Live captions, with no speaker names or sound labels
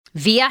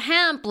Via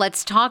Hemp,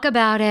 let's talk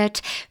about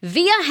it.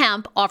 Via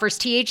Hemp offers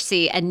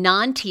THC and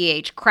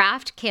non-TH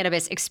craft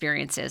cannabis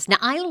experiences. Now,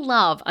 I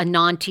love a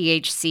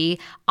non-THC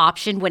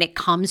option when it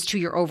comes to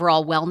your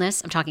overall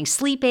wellness. I'm talking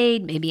sleep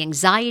aid, maybe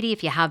anxiety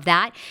if you have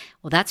that.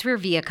 Well, that's where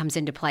Via comes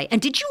into play.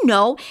 And did you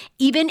know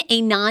even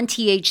a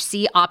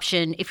non-THC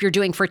option, if you're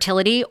doing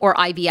fertility or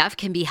IVF,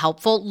 can be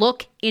helpful?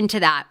 Look into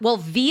that. Well,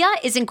 Via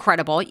is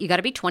incredible. You got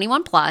to be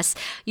 21 plus.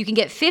 You can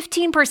get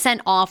 15%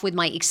 off with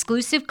my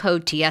exclusive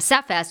code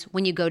TSFS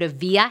when you go to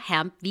Via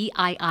Hemp,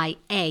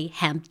 VIIA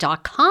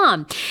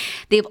hemp.com.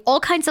 They have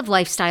all kinds of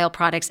lifestyle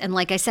products. And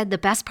like I said, the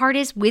best part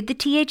is with the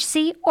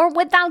THC or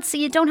without, so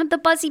you don't have the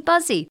buzzy.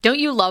 Don't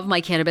you love my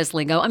cannabis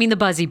lingo? I mean, the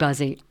buzzy.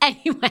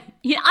 Anyway,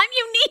 I'm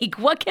unique.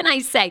 What can I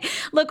say?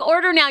 Look,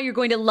 order now. You're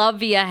going to love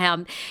Via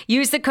Hemp.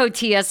 Use the code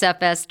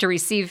TSFS to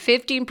receive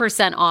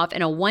 15% off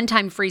and a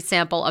one-time free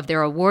sample of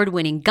their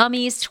award-winning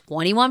gummies,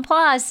 21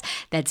 plus.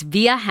 That's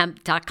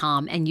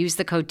viahemp.com, and use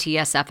the code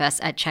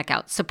TSFS at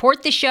checkout.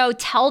 Support the show.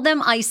 Tell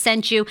them I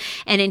sent you,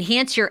 and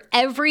enhance your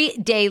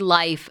everyday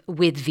life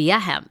with Via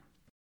Hemp.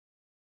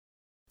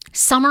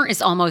 Summer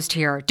is almost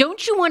here.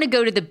 Don't you want to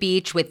go to the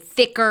beach with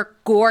thicker,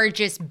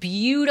 gorgeous,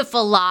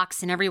 beautiful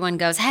locks, and everyone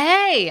goes,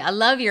 "Hey, I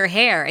love your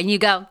hair," and you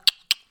go,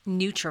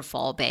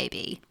 "Nutrafol,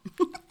 baby."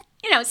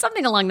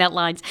 Something along that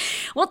lines.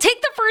 Well,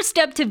 take the first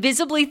step to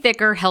visibly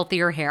thicker,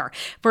 healthier hair.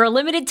 For a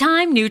limited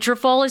time,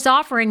 Nutrafol is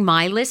offering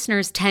my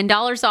listeners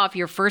 $10 off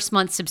your first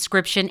month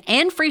subscription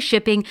and free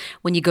shipping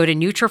when you go to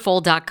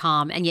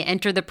Nutrafol.com and you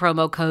enter the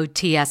promo code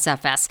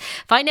TSFS.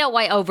 Find out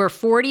why over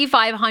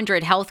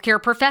 4,500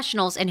 healthcare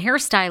professionals and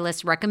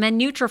hairstylists recommend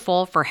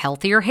Nutrafol for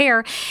healthier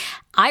hair.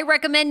 I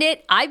recommend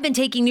it. I've been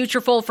taking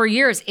Nutrafol for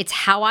years. It's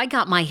how I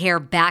got my hair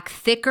back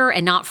thicker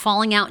and not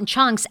falling out in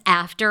chunks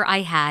after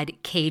I had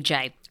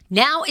KJ.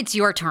 Now it's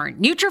your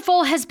turn.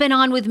 Nutrafol has been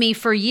on with me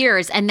for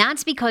years, and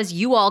that's because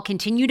you all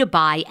continue to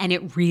buy, and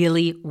it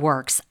really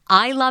works.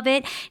 I love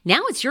it.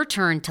 Now it's your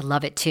turn to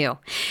love it too.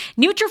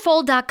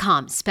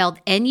 Nutrafol.com,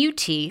 spelled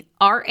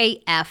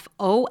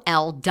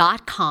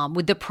Nutrafol.com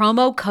with the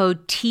promo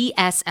code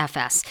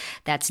TSFS.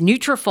 That's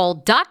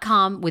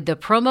Nutrafol.com with the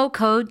promo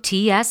code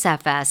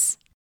TSFS.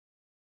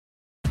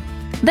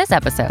 This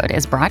episode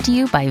is brought to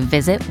you by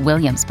Visit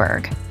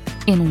Williamsburg.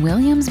 In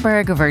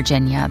Williamsburg,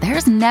 Virginia,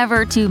 there's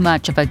never too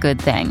much of a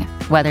good thing.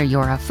 Whether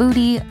you're a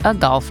foodie, a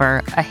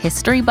golfer, a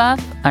history buff,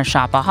 a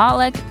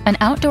shopaholic, an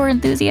outdoor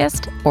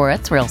enthusiast, or a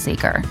thrill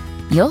seeker,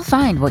 you'll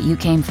find what you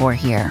came for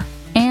here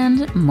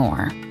and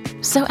more.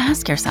 So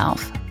ask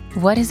yourself,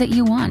 what is it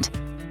you want?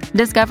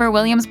 Discover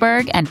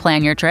Williamsburg and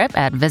plan your trip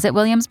at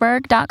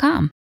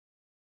visitwilliamsburg.com.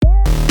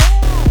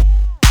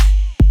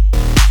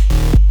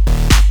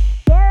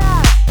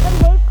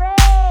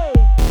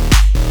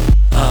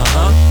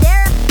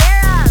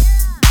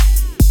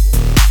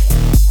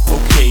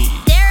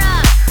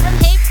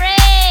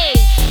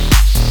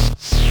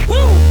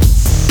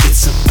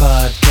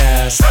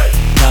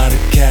 Not a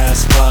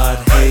cast pod,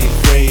 hey,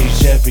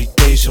 rage. Every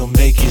day she'll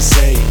make you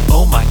say,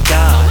 oh my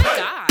God.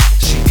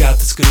 She got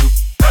the scoop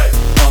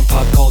on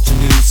pop culture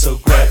news, so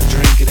grab a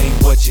drink. It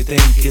ain't what you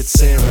think, it's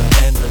Sarah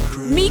and the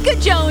crew.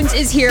 Meka Jones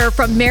is here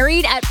from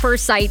Married at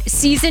First Sight,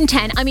 season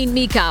 10. I mean,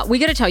 Meka, we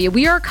got to tell you,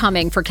 we are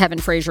coming for Kevin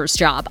Frazier's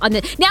job.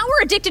 Now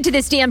we're addicted to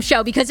this damn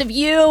show because of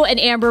you and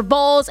Amber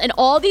Bowles and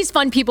all these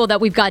fun people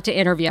that we've got to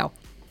interview.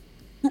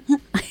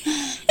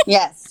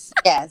 Yes,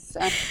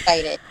 I'm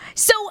excited.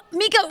 So,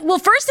 Meka, well,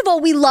 first of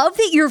all, we love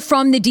that you're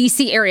from the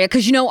D.C. area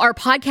because, our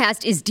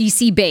podcast is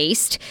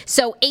D.C.-based.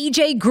 So,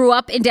 AJ grew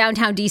up in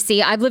downtown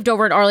D.C. I've lived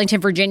over in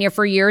Arlington, Virginia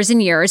for years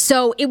and years.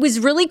 So, it was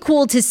really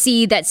cool to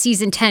see that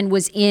season 10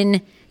 was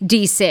in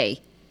D.C.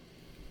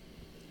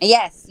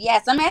 Yes.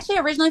 I'm actually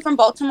originally from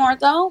Baltimore,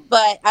 though,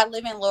 but I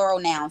live in Laurel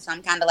now, so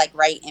I'm kind of like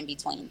right in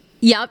between.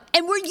 Yep.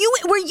 And were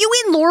you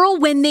in Laurel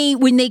when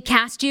they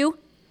cast you?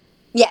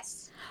 Yes.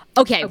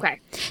 Okay.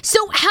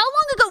 So how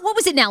long ago, what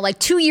was it now, like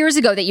 2 years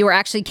ago that you were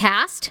actually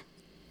cast?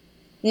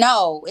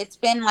 No, it's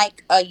been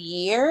like a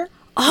year.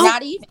 Oh.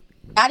 Not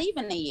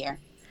even a year.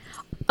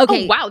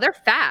 Okay. Oh, wow, they're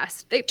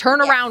fast. They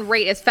turnaround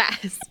rate is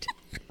fast.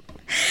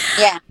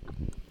 Yeah.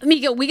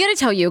 Meka, we got to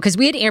tell you, because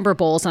we had Amber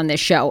Bowles on this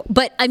show,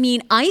 but I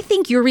mean, I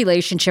think your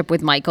relationship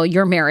with Michael,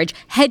 your marriage,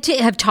 had to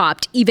have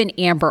topped even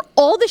Amber.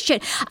 All the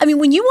shit. I mean,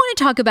 when you want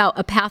to talk about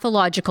a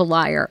pathological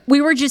liar,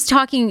 we were just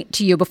talking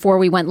to you before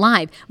we went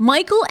live.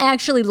 Michael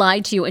actually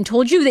lied to you and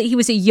told you that he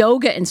was a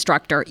yoga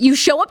instructor. You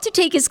show up to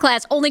take his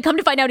class, only come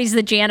to find out he's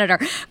the janitor.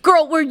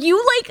 Girl, were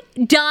you like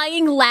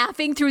dying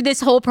laughing through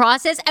this whole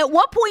process? At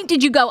what point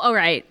did you go, all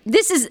right,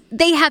 this is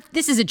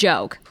a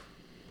joke?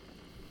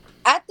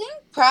 I think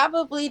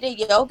probably the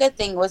yoga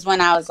thing was when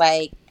I was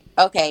like,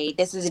 okay,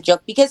 this is a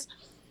joke. Because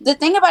the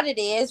thing about it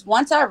is,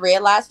 once I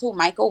realized who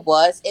Michael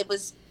was, I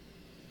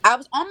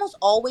was almost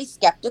always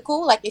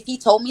skeptical. Like, if he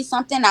told me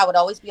something, I would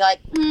always be like,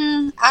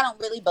 I don't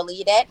really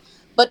believe that.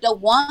 But the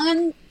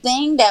one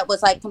thing that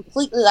was like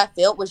completely left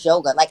field was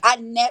yoga. Like, I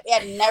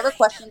never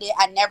questioned it.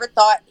 I never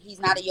thought he's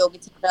not a yoga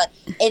teacher. Like,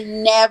 it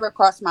never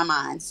crossed my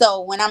mind. So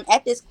when I'm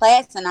at this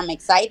class and I'm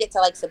excited to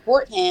like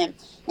support him,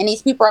 and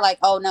these people are like,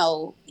 oh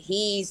no,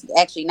 he's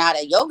actually not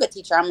a yoga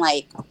teacher. I'm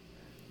like,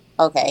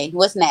 okay,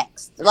 what's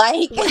next?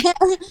 Like,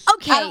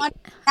 Okay.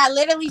 I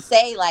literally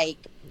say, like,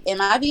 am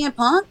I being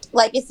punked?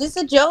 Like, is this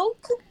a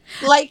joke?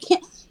 Like,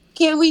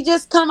 can we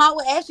just come out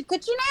with Ashton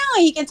Kutcher now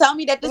and he can tell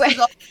me that this is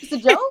all just a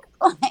joke?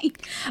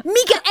 Like,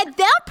 Meka, at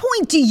that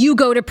point, do you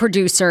go to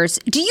producers?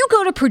 Do you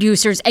go to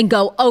producers and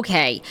go,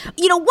 okay,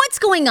 what's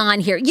going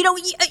on here? You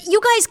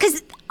guys,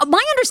 because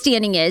my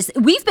understanding is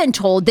we've been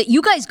told that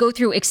you guys go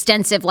through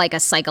extensive, like a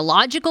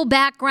psychological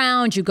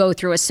background, you go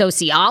through a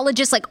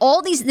sociologist, like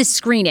all this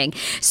screening.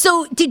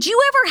 So did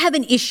you ever have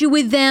an issue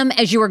with them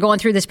as you were going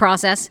through this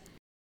process?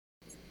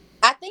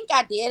 I think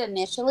I did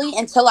initially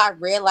until I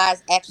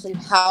realized actually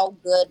how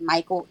good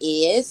Michael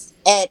is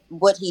at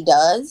what he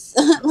does.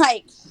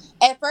 Like,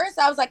 at first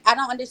I was like, I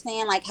don't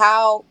understand, like,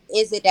 how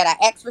is it that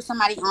I asked for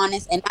somebody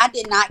honest and I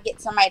did not get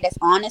somebody that's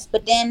honest?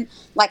 But then,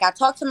 like, I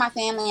talked to my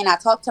family and I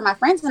talked to my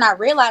friends and I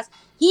realized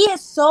he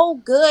is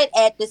so good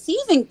at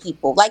deceiving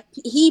people. Like,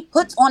 he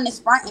puts on this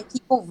front and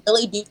people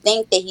really do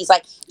think that he's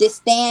like this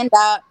stand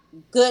up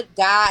good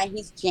guy and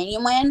he's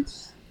genuine.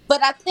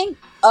 But I think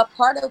a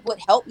part of what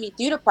helped me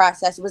through the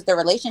process was the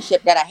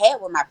relationship that I had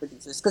with my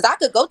producers. Because I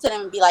could go to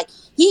them and be like,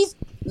 he's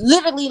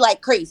literally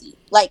like crazy.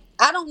 Like,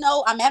 I don't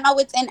know. I'm at my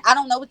wit's end. I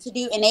don't know what to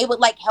do. And they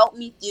would like help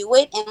me through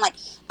it. And like,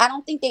 I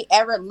don't think they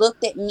ever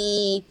looked at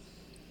me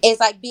as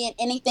like being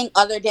anything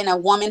other than a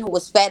woman who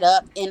was fed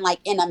up in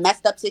a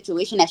messed up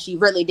situation that she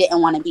really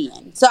didn't want to be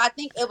in. So I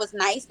think it was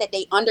nice that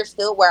they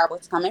understood where I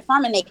was coming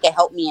from and they could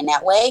help me in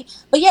that way.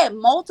 But yeah,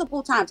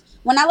 multiple times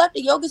when I left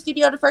the yoga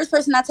studio, the first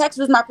person I texted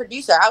was my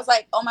producer. I was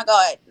like, oh my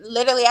God,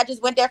 literally, I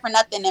just went there for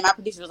nothing. And my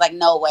producer was like,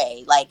 no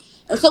way. Like,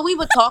 and so we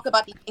would talk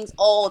about these things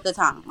all the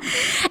time.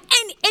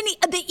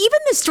 And even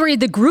the story of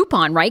the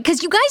Groupon, right?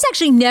 Because you guys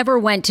actually never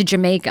went to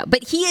Jamaica,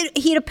 but he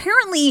had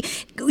apparently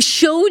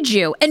showed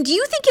you. And do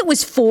you think it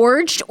was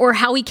forged or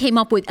how he came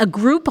up with a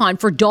Groupon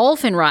for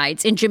dolphin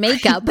rides in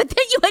Jamaica, but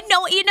then you had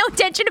no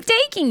intention of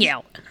taking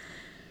you?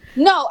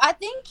 No, I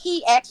think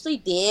he actually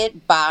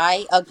did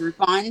buy a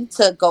Groupon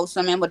to go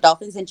swimming with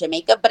dolphins in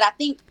Jamaica. But I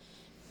think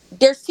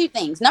there's two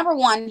things. Number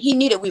one, he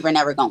knew that we were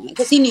never going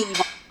because he knew we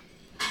weren't,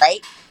 right?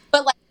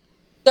 But like,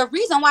 the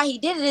reason why he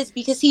did it is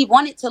because he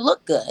wanted to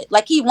look good.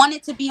 Like, he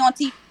wanted to be on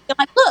TV.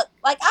 Like, look,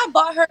 like, I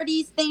bought her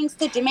these things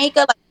to Jamaica.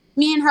 Like,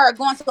 me and her are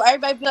going, so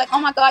everybody be like,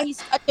 oh my God,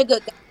 he's such a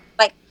good guy.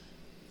 Like,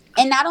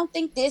 and I don't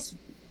think this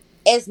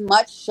as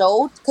much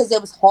showed because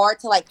it was hard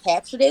to like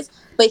capture this,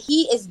 but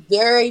he is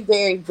very,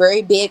 very,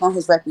 very big on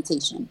his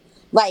reputation.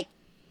 Like,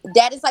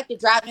 that is like the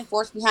driving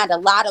force behind a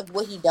lot of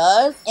what he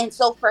does. And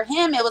so for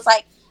him, it was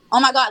like, oh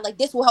my God, like,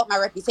 this will help my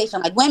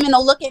reputation. Like, women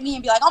will look at me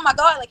and be like, oh my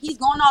God, like, he's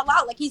going all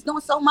out. Like, he's doing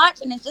so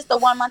much. And it's just a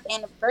 1 month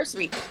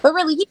anniversary. But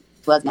really, he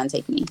was going to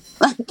take me.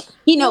 Like,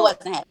 he knew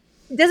what's going to happen.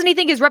 Doesn't he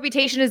think his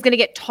reputation is going to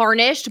get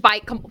tarnished by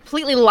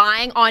completely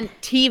lying on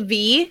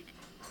TV?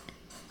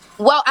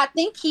 Well, I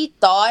think he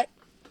thought,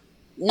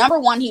 number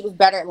one, he was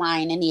better at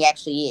lying than he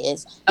actually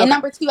is. And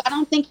number two, I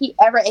don't think he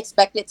ever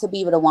expected to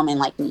be with a woman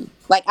like me.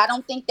 Like, I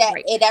don't think that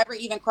it ever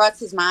even crossed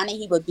his mind that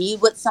he would be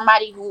with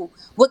somebody who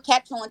would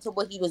catch on to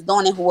what he was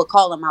doing and who would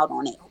call him out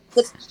on it.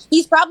 Because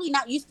he's probably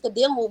not used to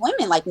dealing with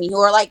women like me who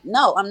are like,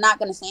 no, I'm not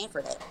going to stand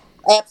for that.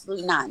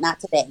 Absolutely not. Not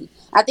today.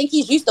 I think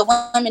he's used to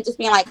women just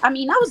being like, I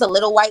mean, that was a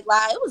little white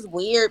lie. It was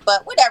weird,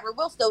 but whatever.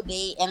 We'll still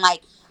date. And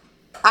like,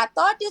 I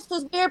thought this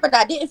was weird, but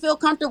I didn't feel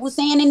comfortable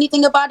saying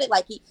anything about it.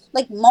 Like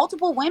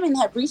multiple women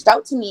have reached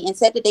out to me and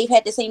said that they've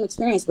had the same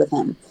experience with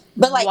him.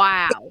 But like,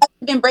 wow, they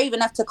haven't been brave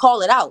enough to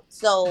call it out.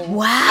 So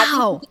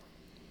wow.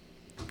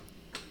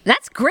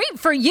 That's great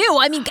for you.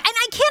 I mean, and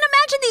I can't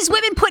imagine these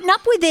women putting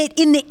up with it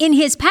in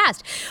his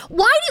past.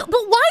 Why do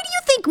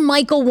you think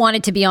Michael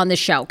wanted to be on the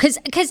show? Because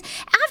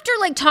after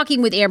like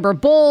talking with Amber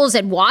Bowles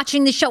and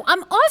watching the show,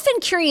 I'm often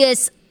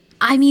curious.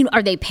 I mean,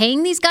 are they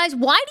paying these guys?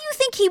 Why do you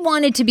think he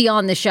wanted to be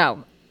on the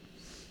show?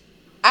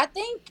 I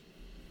think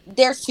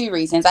there's two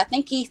reasons. I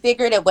think he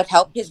figured it would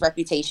help his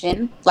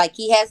reputation. Like,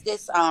 he has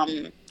this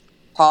podcast,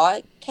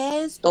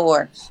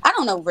 or I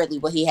don't know really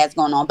what he has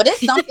going on, but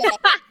it's something.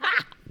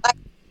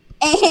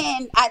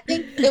 And I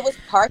think it was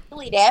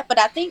partially that, but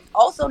I think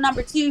also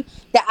number two,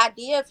 the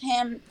idea of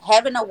him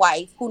having a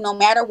wife who, no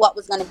matter what,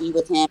 was going to be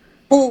with him,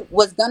 who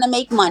was going to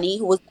make money,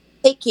 who was going to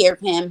take care of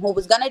him, who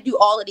was going to do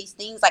all of these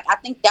things. Like, I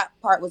think that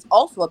part was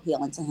also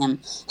appealing to him,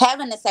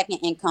 having a second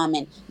income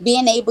and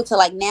being able to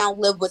like now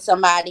live with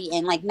somebody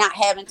and like not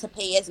having to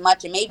pay as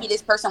much. And maybe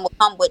this person will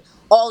come with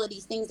all of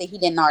these things that he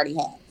didn't already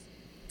have.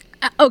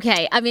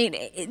 Okay, I mean,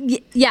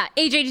 yeah,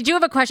 AJ, did you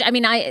have a question? I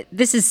mean,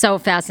 this is so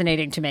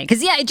fascinating to me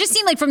because, yeah, it just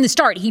seemed like from the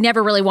start he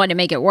never really wanted to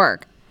make it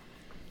work.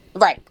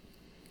 Right.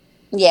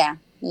 Yeah,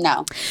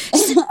 no.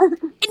 Now,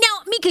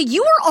 Meka,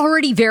 you are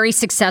already very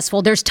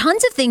successful. There's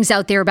tons of things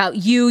out there about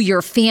you,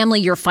 your family,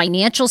 your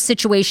financial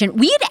situation.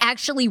 We had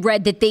actually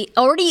read that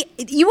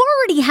you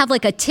already have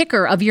like a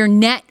ticker of your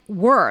net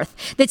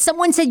worth, that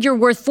someone said you're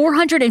worth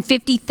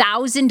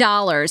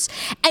 $450,000.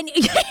 And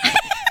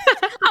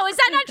oh, is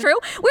that not true?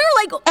 We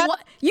were like, what?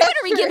 You better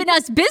be giving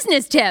us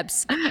business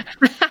tips.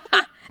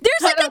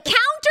 There's like a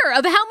counter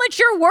of how much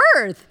you're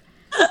worth.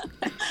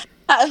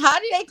 How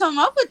did they come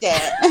up with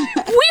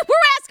that? We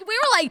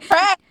were like,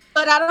 Right,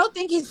 but I don't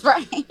think he's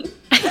right.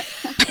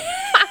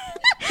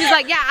 She's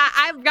like, yeah,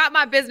 I've got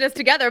my business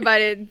together,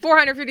 but at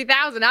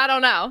 450,000, I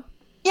don't know.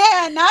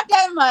 Yeah, not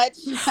that much.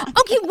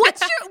 okay,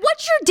 what's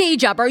your day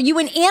job? Are you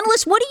an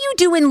analyst? What do you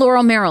do in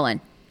Laurel,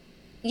 Maryland?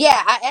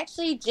 Yeah, I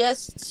actually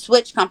just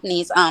switched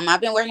companies. I've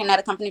been working at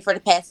a company for the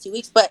past 2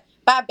 weeks, but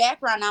by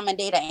background, I'm a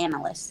data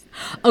analyst.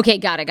 Okay,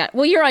 got it.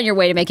 Well, you're on your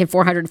way to making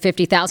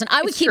 450,000.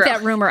 I would It's keep true.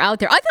 that rumor out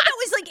there. I thought that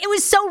was like, it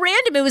was so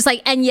random. It was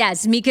like, and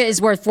yes, Meka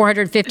is worth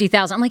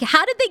 450,000. I'm like,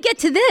 how did they get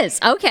to this?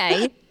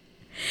 Okay.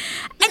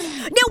 And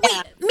now,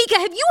 wait, Meka,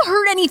 have you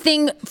heard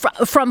anything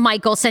from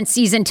Michael since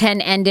season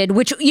 10 ended,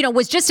 which,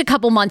 was just a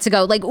couple months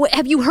ago? Like,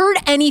 have you heard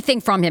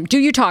anything from him? Do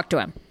you talk to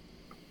him?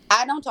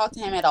 I don't talk to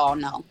him at all,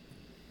 no.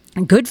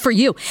 Good for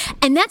you.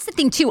 And that's the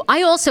thing, too.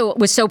 I also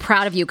was so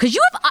proud of you because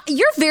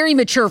you're very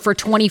mature for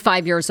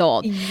 25 years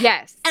old.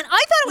 Yes. And I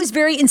thought it was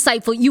very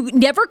insightful. You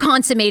never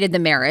consummated the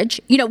marriage.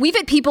 We've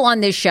had people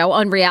on this show,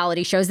 on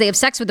reality shows, they have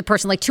sex with the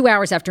person like 2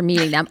 hours after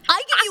meeting them. I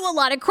give you a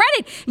lot of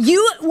credit.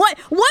 What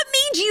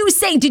made you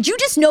say, did you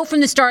just know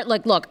from the start,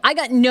 like, look, I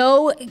got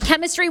no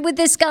chemistry with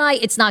this guy.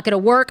 It's not going to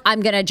work.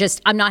 I'm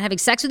not having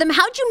sex with him.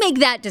 How'd you make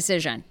that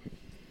decision?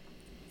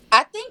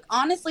 I think,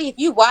 honestly, if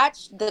you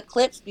watch the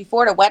clips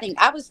before the wedding,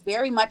 I was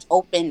very much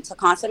open to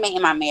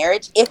consummating my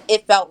marriage if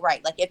it felt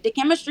right. Like, if the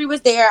chemistry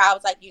was there, I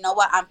was like, you know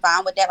what, I'm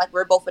fine with that. Like,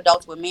 we're both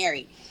adults, we're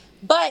married.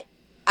 But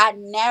I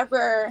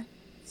never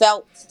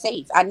felt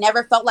safe. I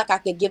never felt like I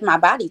could give my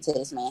body to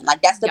this man.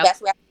 Like, that's the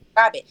best way I can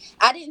describe it.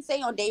 I didn't say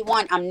on day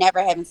one, I'm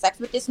never having sex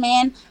with this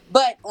man.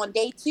 But on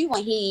day two,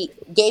 when he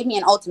gave me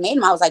an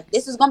ultimatum, I was like,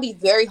 this is going to be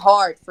very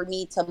hard for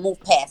me to move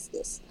past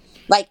this.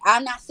 Like,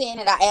 I'm not saying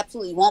that I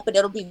absolutely won't, but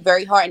it'll be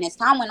very hard. And as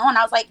time went on,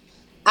 I was like,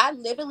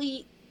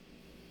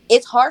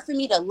 it's hard for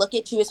me to look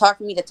at you. It's hard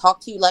for me to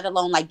talk to you, let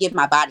alone like give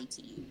my body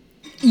to you.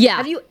 Yeah.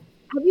 Have you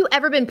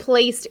ever been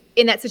placed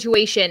in that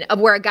situation of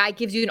where a guy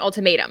gives you an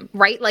ultimatum,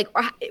 right? Like,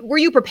 were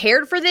you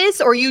prepared for this,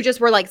 or you just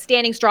were like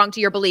standing strong to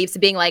your beliefs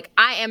and being like,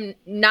 I am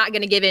not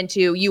going to give in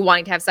to you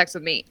wanting to have sex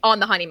with me on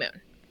the honeymoon?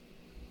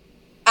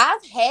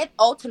 I've had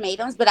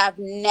ultimatums, but I've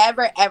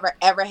never, ever,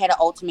 ever had an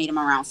ultimatum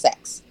around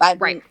sex.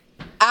 Right.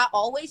 I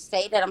always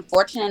say that I'm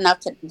fortunate enough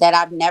that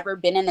I've never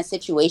been in a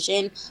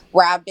situation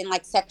where I've been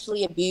like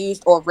sexually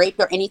abused or raped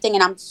or anything.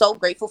 And I'm so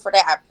grateful for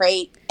that. I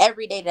pray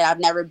every day that I've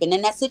never been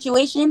in that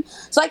situation.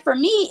 So like for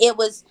me, it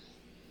was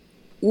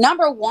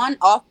number one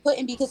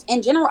off-putting because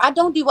in general, I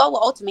don't do well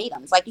with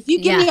ultimatums. Like if you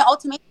give me an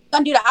ultimatum,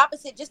 I'm going to do the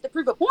opposite just to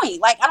prove a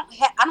point. Like I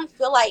don't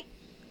feel like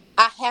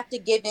I have to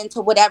give in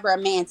to whatever a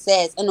man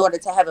says in order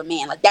to have a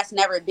man. Like that's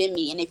never been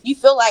me. And if you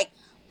feel like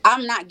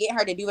I'm not getting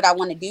her to do what I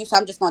want to do, so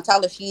I'm just going to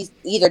tell her she's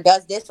either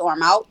does this or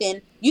I'm out,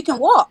 then you can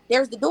walk.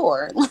 There's the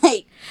door.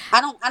 Like,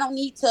 I don't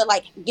need to,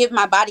 like, give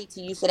my body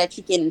to you so that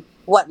you can,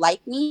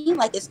 like me?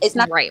 Like, it's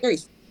not right.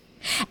 serious.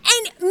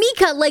 And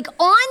Meka, like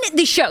on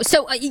the show,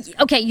 so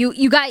okay,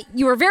 you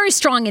were very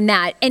strong in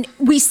that, and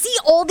we see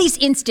all these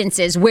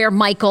instances where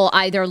Michael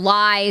either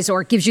lies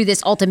or gives you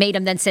this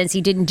ultimatum, then says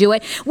he didn't do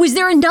it. Was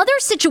there another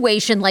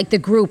situation like the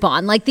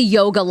Groupon, like the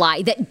yoga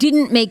lie, that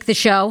didn't make the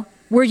show,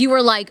 where you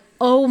were like,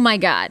 oh my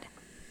God?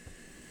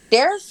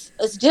 There's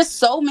just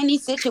so many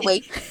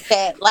situations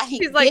that like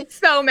she's like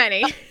so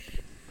many.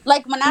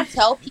 Like when I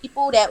tell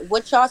people that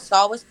what y'all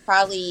saw was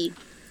probably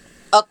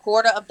a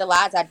quarter of the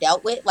lies I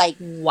dealt with, like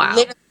wow.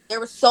 Literally, there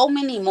were so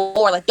many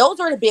more. Like those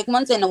were the big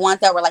ones and the ones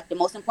that were like the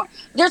most important.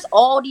 There's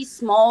all these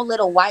small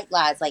little white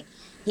lies. Like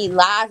he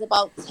lies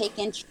about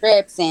taking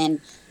trips and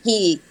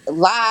he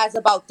lies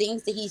about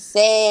things that he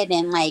said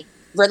and like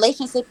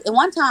relationship. And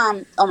one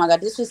time, oh my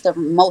God, this was the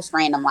most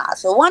random lie.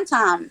 So one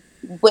time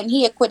when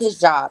he had quit his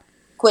job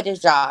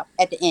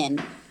at the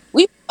end,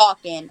 we were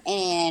talking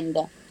and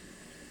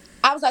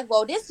I was like,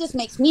 well, this just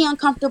makes me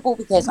uncomfortable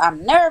because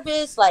I'm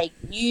nervous. Like,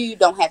 you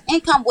don't have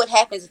income. What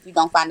happens if you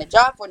don't find a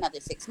job for another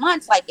 6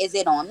 months? Like, is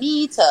it on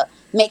me to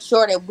make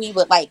sure that we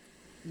would, like,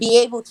 be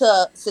able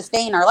to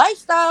sustain our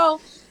lifestyle?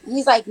 And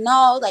he's like,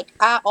 no, like,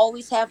 I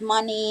always have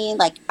money.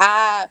 Like,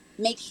 I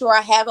make sure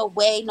I have a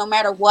way no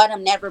matter what.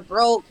 I'm never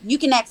broke. You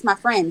can ask my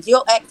friends.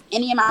 You'll ask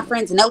any of my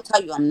friends and they'll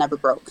tell you I'm never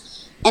broke.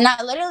 And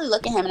I literally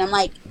look at him and I'm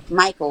like,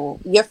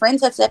 Michael, your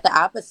friends have said the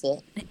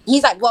opposite.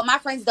 He's like, well, my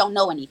friends don't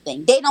know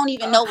anything. They don't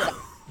even know what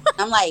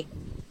I'm like,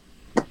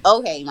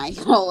 okay,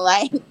 Michael,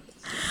 like,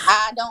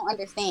 I don't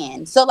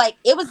understand. So, like,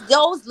 it was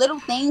those little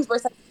things where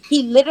it's like,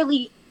 he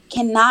literally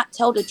cannot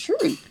tell the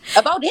truth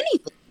about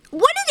anything.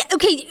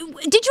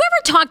 Did you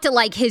ever talk to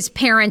like his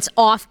parents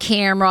off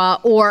camera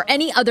or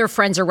any other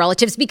friends or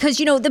relatives? Because,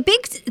 the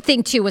big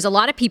thing too was a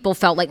lot of people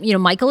felt like,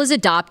 Michael is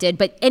adopted,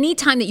 but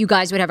anytime that you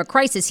guys would have a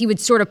crisis, he would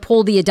sort of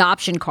pull the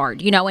adoption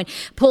card, and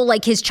pull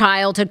like his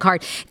childhood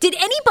card. Did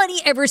anybody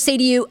ever say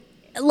to you,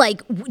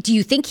 like, do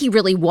you think he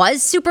really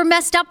was super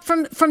messed up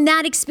from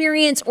that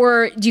experience?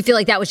 Or do you feel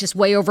like that was just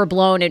way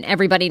overblown and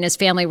everybody in his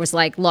family was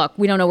like, look,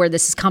 we don't know where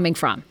this is coming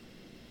from?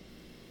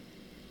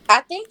 I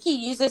think he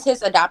uses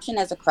his adoption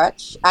as a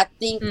crutch. I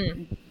think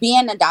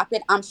being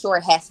adopted, I'm sure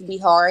it has to be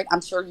hard.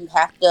 I'm sure you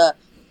have to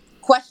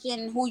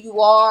question who you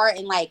are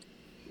and like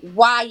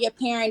why your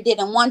parent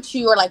didn't want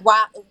you, or like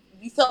why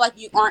you feel like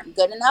you aren't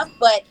good enough.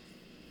 But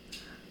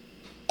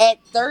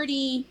at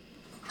 30,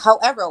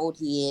 however old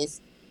he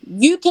is,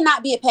 you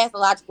cannot be a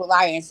pathological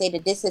liar and say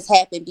that this has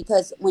happened,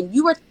 because when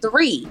you were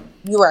 3,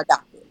 you were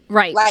adopted.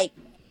 Right. Like,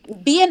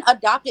 being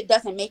adopted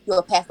doesn't make you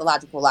a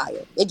pathological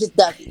liar. It just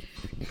doesn't.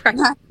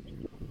 Right.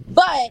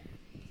 But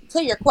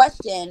to your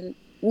question,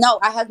 no,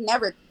 I have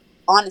never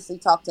honestly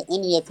talked to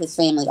any of his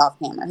family off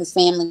camera. His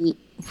family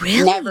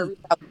Really? never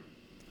reached out.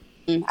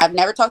 I've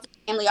never talked to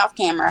his family off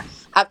camera.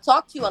 I've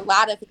talked to a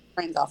lot of his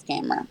friends off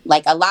camera.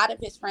 Like, a lot of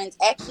his friends,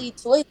 actually,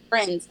 to his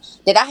friends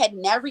that I had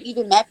never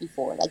even met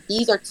before. Like,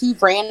 these are 2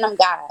 random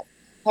guys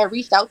had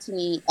reached out to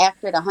me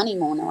after the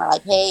honeymoon and were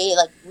like, hey,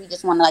 like, we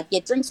just want to like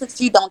get drinks with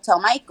you. Don't tell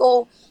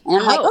Michael. And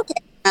I'm like, okay.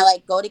 I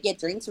like go to get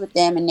drinks with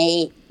them, and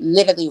they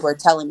literally were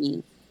telling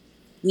me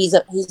he's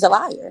a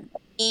liar.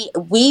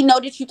 We know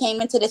that you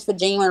came into this for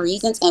genuine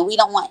reasons, and we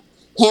don't want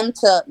him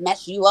to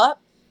mess you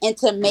up and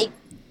to make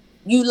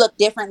you look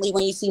differently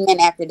when you see men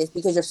after this,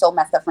 because you're so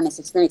messed up from this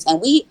experience.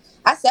 And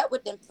I sat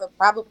with them for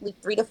probably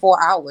 3 to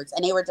 4 hours,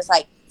 and they were just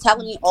like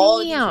telling me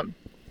all of these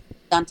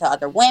done to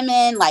other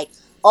women, like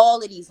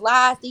all of these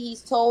lies that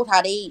he's told,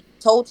 how they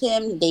told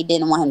him they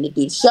didn't want him to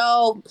do the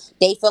show.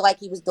 They feel like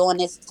he was doing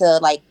this to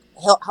like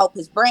help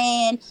his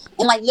brand,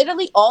 and like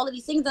literally all of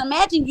these things.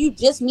 Imagine you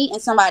just meeting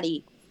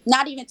somebody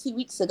not even 2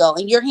 weeks ago,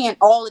 and you're hearing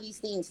all of these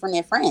things from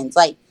their friends.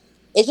 Like,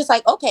 it's just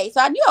like, okay,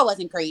 so I knew I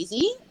wasn't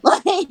crazy.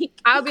 Like,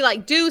 I would be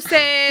like,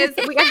 deuces,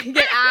 we gotta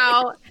get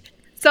out.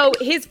 So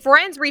his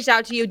friends reached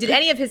out to you. Did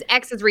any of his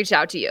exes reach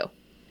out to you?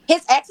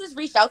 His exes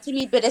reached out to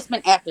me, but it's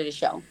been after the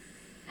show.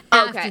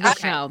 After the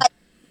show.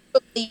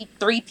 Like,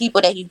 3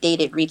 people that he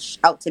dated reached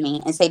out to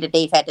me and say that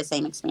they've had the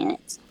same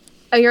experience.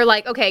 Oh, you're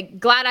like, okay,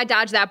 glad I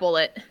dodged that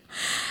bullet.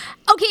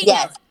 Okay,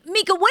 Yes.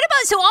 Meka, what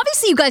about, so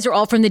obviously you guys are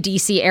all from the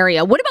DC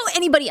area. What about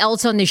anybody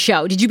else on the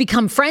show? Did you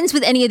become friends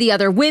with any of the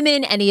other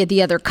women, any of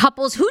the other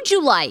couples? Who'd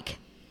you like?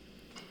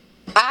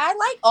 I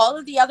like all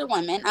of the other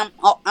women.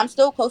 I'm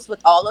still close with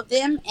all of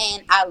them,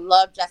 and I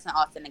love Jess and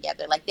Austin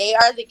together. Like, they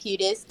are the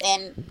cutest,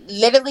 and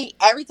literally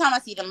every time I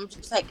see them, I'm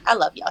just like, I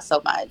love y'all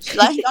so much.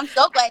 Like, I'm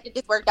so glad that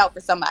this worked out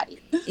for somebody.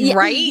 Yeah.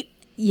 Right?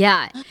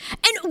 Yeah.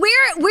 And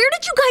where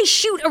did you guys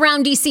shoot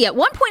around DC? At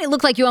one point, it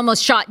looked like you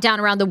almost shot down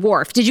around the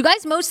wharf. Did you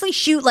guys mostly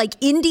shoot like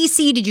in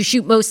DC? Did you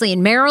shoot mostly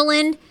in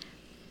Maryland?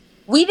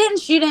 We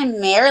didn't shoot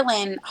in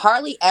Maryland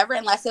hardly ever,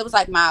 unless it was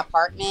like my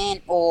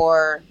apartment,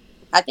 or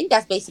I think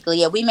that's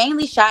basically it. We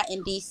mainly shot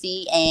in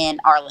DC and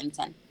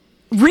Arlington.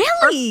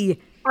 Really?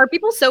 Are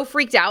people so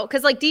freaked out?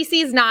 Because like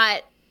DC is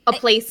not a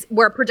place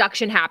where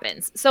production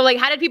happens. So like,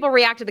 how did people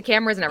react to the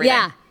cameras and everything?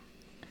 Yeah.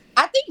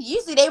 I think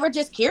usually they were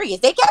just curious.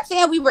 They kept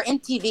saying we were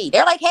MTV.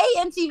 They're like, hey,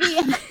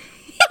 MTV.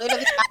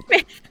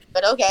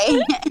 But okay.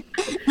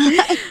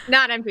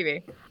 Not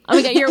MTV. Oh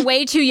my God, you're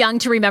way too young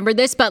to remember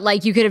this, but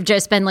like you could have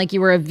just been like you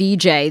were a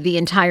VJ the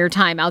entire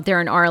time out there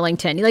in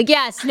Arlington. You're like,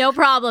 yes, no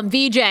problem.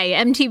 VJ,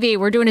 MTV,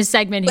 we're doing a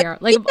segment here.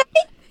 Like,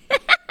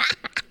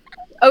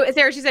 Oh,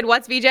 Sarah, she said,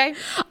 what's VJ?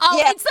 oh,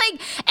 Yeah. it's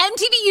like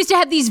MTV used to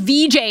have these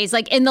VJs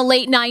like in the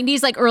late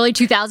 90s, like early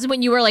 2000s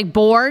when you were like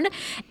born.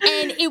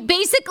 And it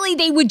basically,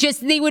 they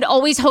would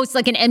always host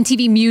like an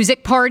MTV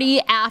music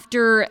party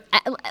after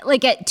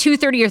like at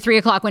 2:30 or 3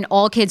 o'clock when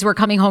all kids were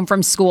coming home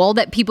from school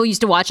that people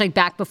used to watch like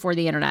back before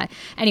the internet.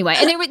 Anyway,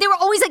 and they were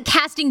always like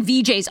casting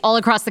VJs all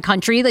across the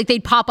country. Like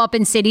they'd pop up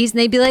in cities and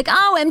they'd be like,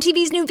 oh,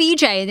 MTV's new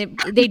VJ. And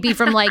they'd be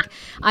from like,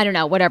 I don't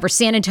know, whatever,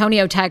 San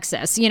Antonio,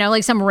 Texas, you know,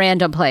 like some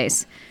random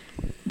place.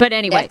 But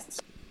anyway,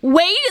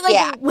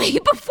 Yes. way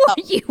before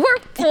you were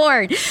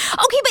born.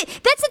 Okay, but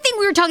that's the thing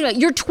we were talking about.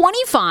 You're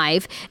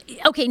 25.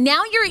 Okay,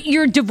 now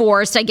you're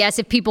divorced, I guess,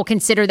 if people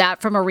consider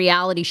that from a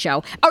reality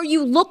show. Are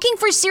you looking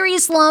for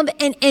serious love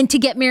and to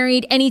get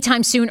married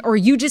anytime soon, or are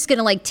you just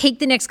gonna like take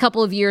the next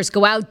couple of years,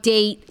 go out,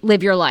 date,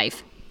 live your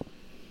life?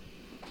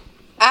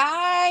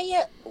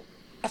 I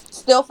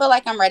still feel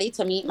like I'm ready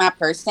to meet my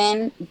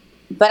person,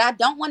 but I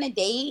don't want to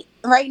date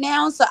right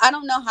now, so I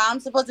don't know how I'm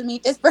supposed to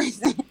meet this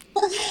person.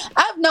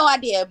 I have no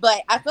idea,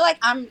 but I feel like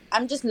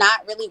I'm just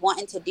not really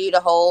wanting to do the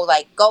whole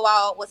like go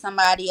out with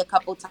somebody a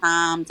couple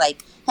times,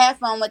 like have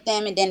fun with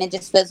them, and then it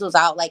just fizzles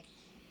out. Like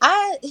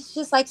it's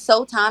just like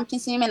so time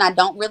consuming. I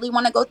don't really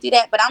want to go through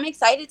that, but I'm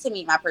excited to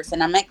meet my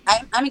person. I'm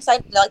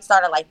excited to like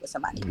start a life with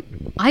somebody.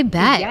 I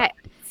bet. Yeah.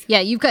 Yeah,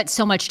 you've got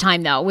so much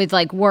time though with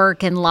like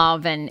work and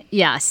love and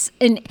yes.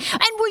 And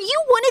were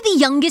you one of the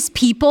youngest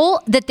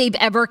people that they've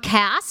ever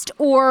cast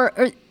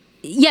or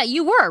yeah,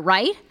 you were,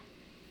 right?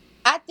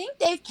 I think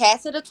they've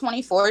casted a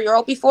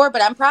 24-year-old before,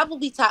 but I'm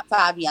probably top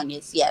 5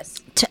 youngest. Yes.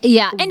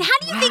 Yeah. And how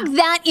do you think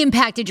that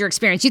impacted your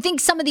experience? You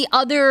think some of the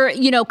other,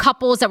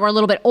 couples that were a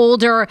little bit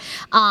older,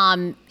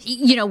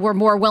 were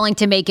more willing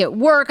to make it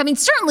work? I mean,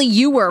 certainly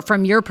you were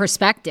from your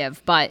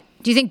perspective, but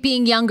do you think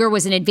being younger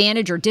was an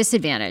advantage or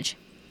disadvantage?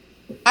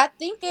 I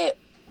think it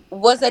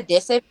was a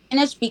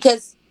disadvantage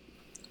because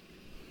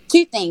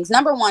 2 things.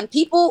 Number one,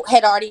 people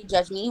had already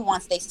judged me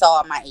once they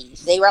saw my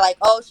age. They were like,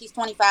 oh, she's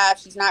 25.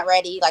 She's not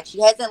ready. Like,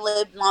 she hasn't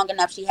lived long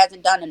enough. She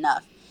hasn't done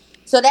enough.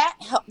 So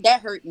that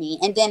hurt me.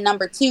 And then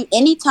number two,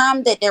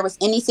 anytime that there was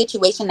any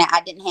situation that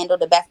I didn't handle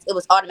the best, it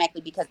was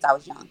automatically because I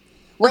was young.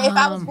 Where if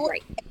I was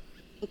 40,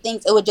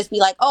 things, it would just be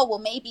like, oh, well,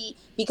 maybe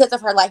because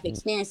of her life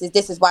experiences,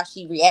 this is why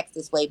she reacts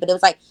this way. But it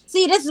was like,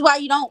 see, this is why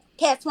you don't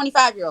cast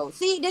 25-year-olds.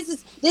 See, this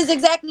is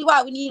exactly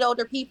why we need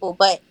older people.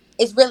 But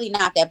it's really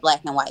not that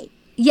black and white.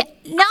 Yeah,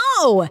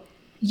 no.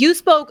 You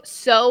spoke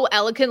so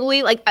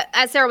eloquently. Like,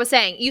 as Sarah was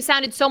saying, you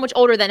sounded so much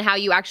older than how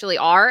you actually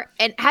are.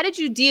 And how did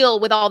you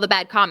deal with all the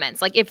bad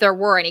comments? Like, if there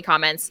were any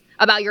comments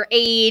about your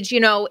age,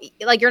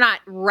 like you're not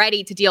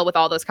ready to deal with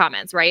all those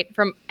comments, right?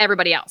 From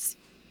everybody else.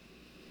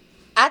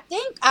 I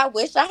think I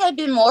wish I had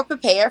been more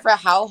prepared for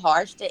how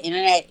harsh the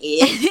internet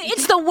is.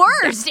 It's the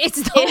worst.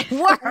 It's the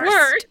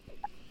worst.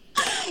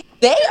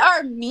 They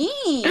are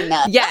mean.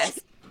 Yes.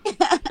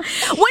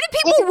 What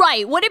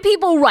did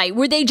people write?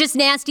 Were they just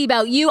nasty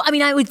about you? I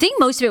mean, I would think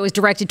most of it was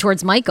directed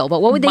towards Michael,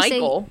 but what would they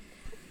say?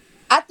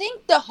 I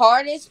think the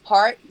hardest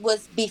part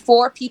was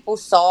before people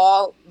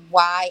saw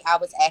why I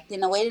was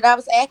acting the way that I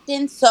was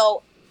acting.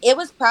 So it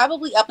was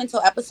probably up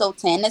until episode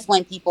 10 is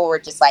when people were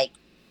just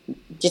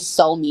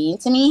so mean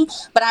to me.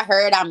 But I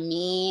heard I'm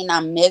mean,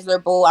 I'm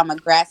miserable, I'm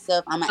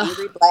aggressive, I'm an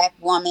angry black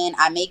woman,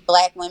 I make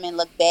black women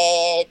look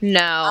bad.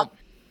 No.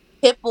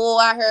 Pitbull,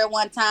 I heard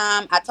one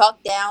time. I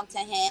talked down to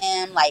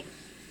him. Like,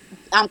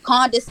 I'm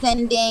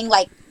condescending.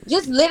 Like,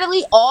 just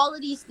literally all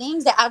of these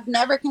things that I've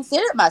never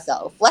considered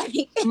myself.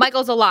 Like,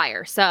 Michael's a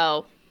liar,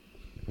 so.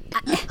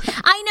 I know.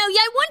 Yeah,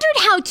 I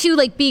wondered how, too,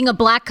 like, being a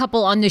black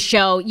couple on the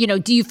show,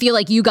 do you feel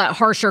like you got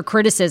harsher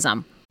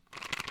criticism?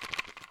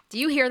 Do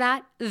you hear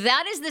that?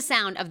 That is the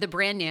sound of the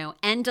brand new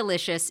and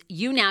delicious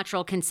Eu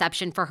Natural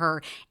Conception for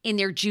Her in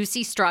their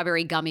juicy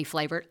strawberry gummy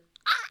flavored.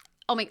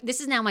 Oh my, this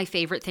is now my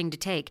favorite thing to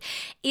take.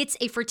 It's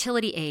a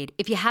fertility aid.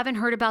 If you haven't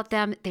heard about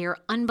them, they are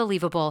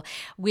unbelievable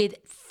with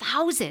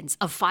thousands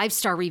of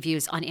 5-star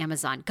reviews on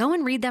Amazon. Go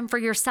and read them for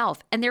yourself.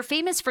 And they're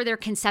famous for their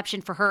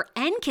Conception for Her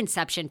and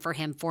Conception for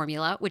Him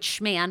formula, which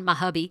Schman, my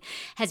hubby,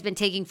 has been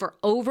taking for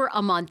over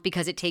a month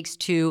because it takes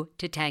two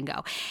to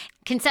tango.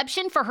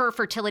 Conception for Her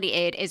fertility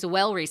aid is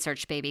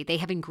well-researched, baby. They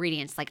have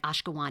ingredients like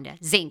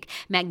ashwagandha, zinc,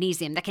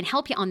 magnesium that can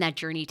help you on that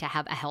journey to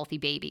have a healthy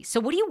baby. So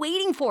what are you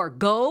waiting for?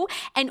 Go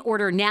and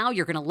order now.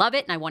 You're going to love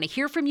it, and I want to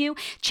hear from you.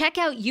 Check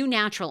out Eu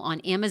Natural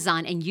on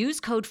Amazon and use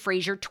code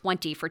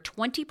Fraser20 for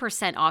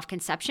 20% off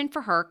Conception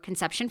for Her,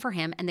 Conception for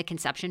Him, and the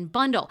Conception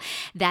Bundle.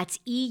 That's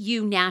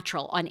EU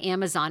Natural on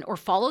Amazon, or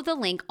follow the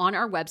link on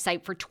our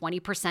website for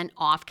 20%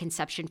 off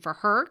Conception for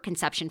Her,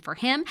 Conception for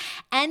Him,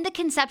 and the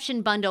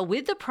Conception Bundle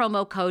with the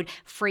promo code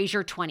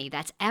Fraser20.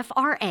 That's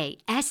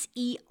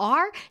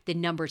FRASER, the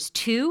numbers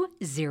 20.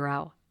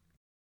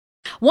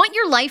 Want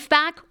your life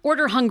back?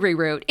 Order Hungry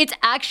Root. It's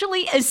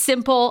actually as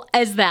simple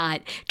as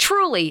that.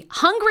 Truly,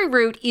 Hungry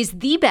Root is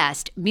the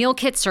best meal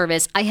kit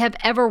service I have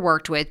ever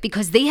worked with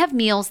because they have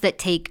meals that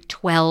take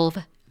 12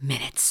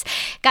 minutes.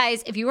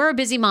 Guys, if you are a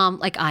busy mom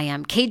like I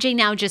am, KJ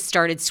now just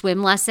started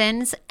swim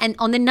lessons. And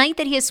on the night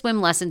that he has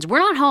swim lessons, we're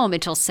not home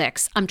until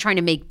 6. I'm trying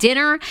to make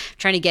dinner,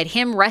 trying to get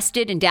him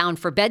rested and down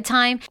for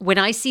bedtime. When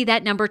I see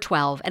that number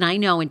 12, and I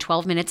know in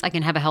 12 minutes I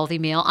can have a healthy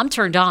meal, I'm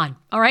turned on.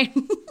 All right.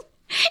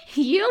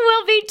 You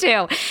will be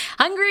too.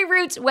 Hungry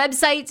Root's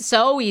website,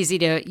 so easy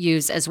to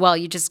use as well.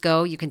 You just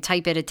go, you can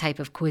type in a type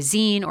of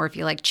cuisine, or if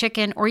you like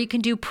chicken, or you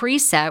can do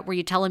preset where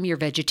you tell them you're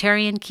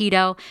vegetarian,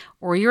 keto,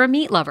 or you're a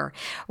meat lover.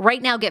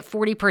 Right now, get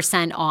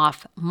 40%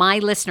 off. My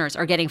listeners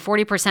are getting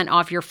 40%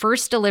 off your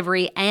first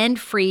delivery and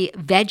free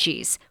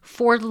veggies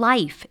for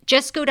life.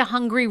 Just go to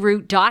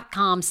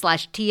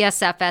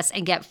hungryroot.com/TSFS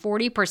and get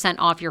 40%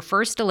 off your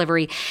first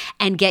delivery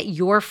and get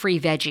your free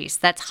veggies.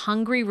 That's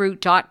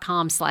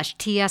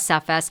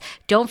hungryroot.com/TSFS.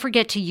 Don't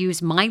forget to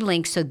use my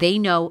link so they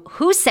know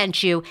who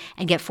sent you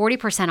and get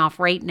 40% off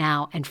right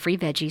now and free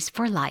veggies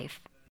for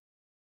life.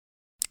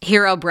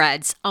 Hero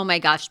Breads. Oh my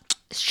gosh.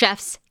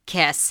 Chef's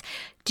kiss.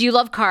 Do you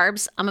love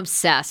carbs? I'm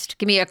obsessed.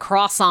 Give me a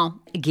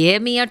croissant.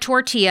 Give me a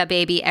tortilla,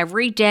 baby,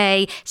 every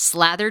day,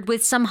 slathered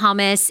with some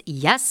hummus.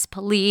 Yes,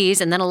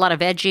 please. And then a lot of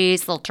veggies,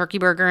 a little turkey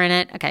burger in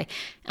it. Okay.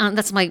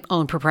 That's my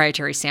own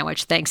proprietary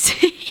sandwich. Thanks.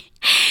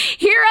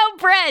 Hero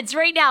Breads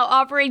right now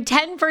offering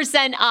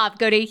 10% off.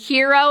 Go to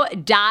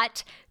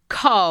hero.co.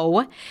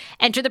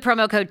 Enter the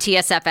promo code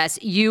TSFS.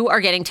 You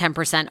are getting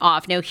 10%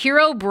 off. Now,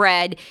 Hero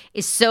Bread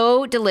is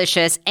so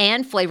delicious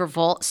and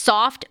flavorful,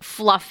 soft,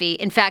 fluffy.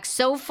 In fact,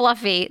 so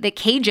fluffy that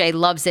KJ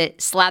loves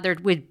it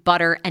slathered with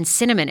butter and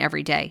cinnamon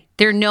every day.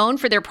 They're known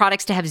for their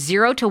products to have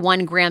 0 to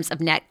 1 grams of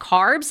net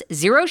carbs,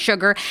 0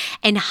 sugar,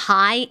 and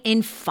high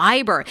in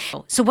fiber.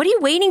 So what are you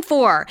waiting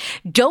for?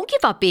 Don't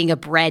give up being a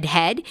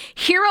breadhead.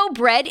 Hero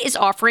Bread is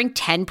offering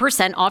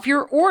 10% off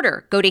your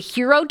order. Go to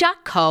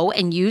hero.co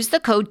and use the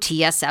code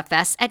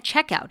TSFS at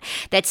checkout.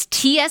 That's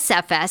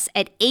TSFS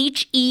at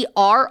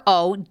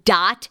HERO.CO.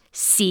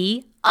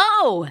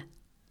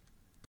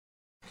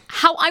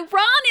 How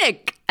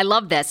ironic. I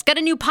love this. Got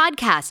a new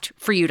podcast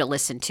for you to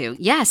listen to.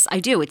 Yes, I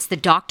do. It's the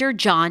Dr.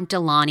 John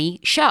Delaney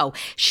Show.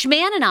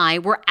 Schman and I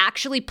were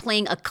actually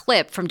playing a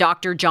clip from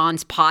Dr.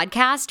 John's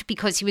podcast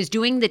because he was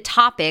doing the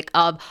topic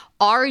of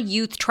Are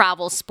youth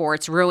travel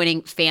sports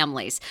ruining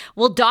families?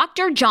 Well,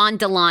 Dr. John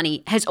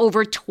Delaney has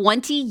over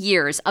 20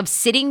 years of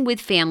sitting with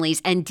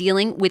families and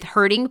dealing with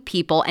hurting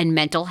people and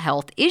mental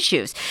health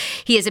issues.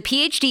 He has a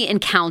PhD in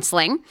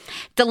counseling.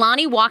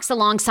 Delaney walks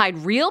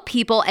alongside real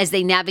people as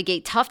they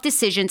navigate tough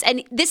decisions.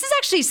 And this is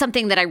actually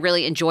something that I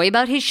really enjoy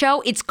about his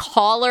show. It's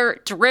caller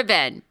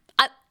driven.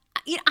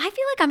 I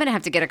feel like I'm going to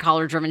have to get a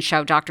caller-driven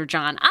show, Dr.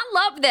 John. I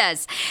love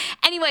this.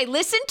 Anyway,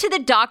 listen to the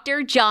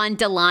Dr. John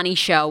Delaney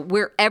Show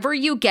wherever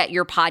you get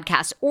your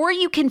podcast, or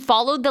you can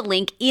follow the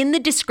link in the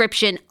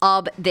description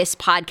of this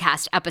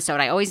podcast episode.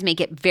 I always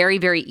make it very,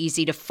 very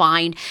easy to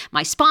find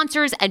my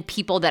sponsors and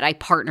people that I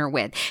partner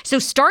with. So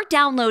start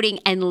downloading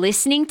and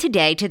listening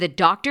today to the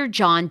Dr.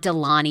 John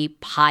Delaney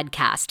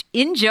podcast.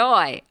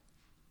 Enjoy.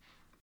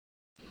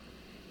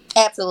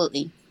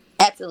 Absolutely.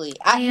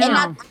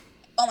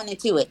 Going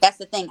into it. That's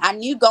the thing. I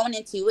knew going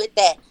into it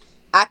that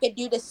I could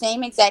do the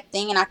same exact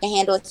thing and I can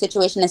handle a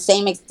situation the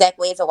same exact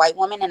way as a white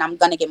woman, and I'm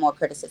going to get more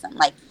criticism.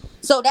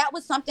 So that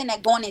was something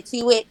that going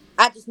into it,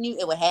 I just knew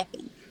it would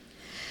happen.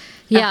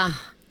 Yeah.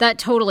 That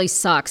totally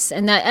sucks.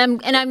 And I'm,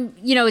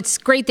 it's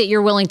great that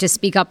you're willing to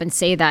speak up and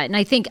say that. And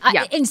I think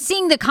in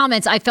seeing the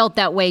comments, I felt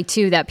that way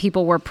too, that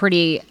people were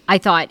pretty, I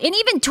thought, and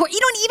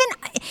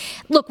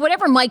look,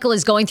 whatever Michael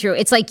is going through,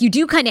 it's like you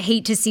do kind of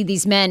hate to see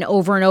these men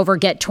over and over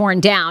get torn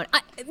down.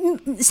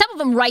 Some of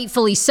them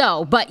rightfully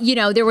so, but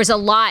there was a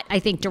lot, I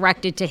think,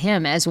 directed to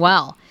him as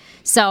well.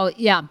 So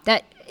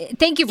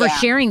thank you for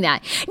sharing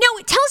that.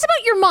 Now, tell us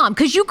about your mom,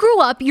 because you grew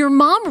up, your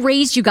mom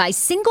raised you guys,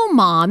 single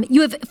mom.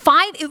 You have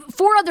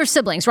 4 other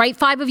siblings, right?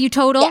 5 of you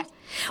total? Yes.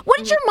 What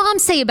did your mom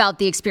say about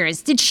the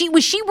experience?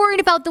 Was she worried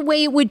about the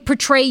way it would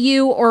portray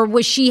you, or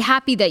was she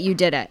happy that you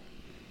did it?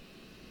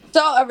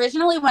 So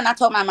originally when I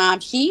told my mom,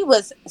 she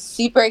was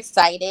super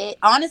excited.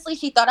 Honestly,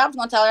 she thought I was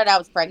going to tell her that I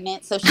was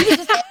pregnant. So she was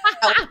just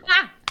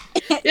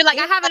You're like,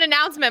 I have an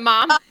announcement,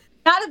 Mom.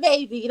 Not a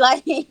baby.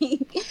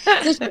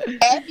 So she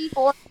had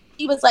before.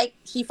 She was like,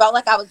 she felt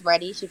like I was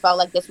ready. She felt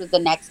like this was the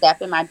next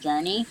step in my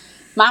journey.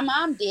 My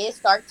mom did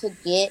start to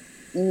get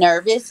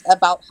nervous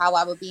about how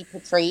I would be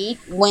portrayed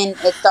when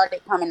it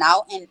started coming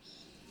out. And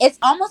it's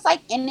almost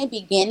like in the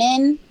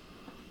beginning,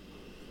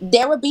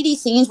 there would be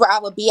these scenes where I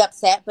would be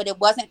upset, but it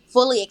wasn't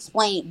fully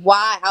explained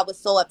why I was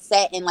so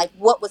upset and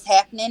what was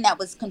happening that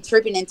was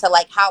contributing to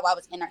how I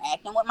was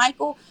interacting with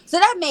Michael. So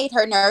that made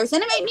her nervous,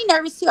 and it made me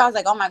nervous too. I was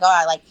like, oh my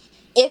God,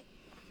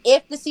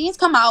 if the scenes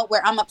come out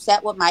where I'm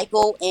upset with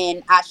Michael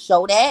and I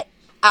show that,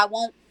 I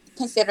won't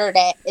consider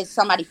that as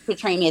somebody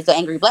portraying me as an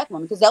angry black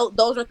woman, because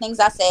those are things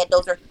I said,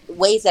 those are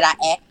ways that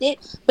I acted.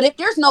 But if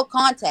there's no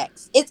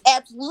context, it's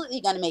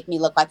absolutely going to make me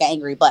look like an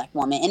angry black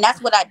woman, and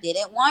that's what I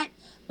didn't want.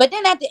 But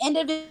then at the end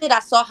of it, I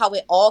saw how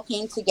it all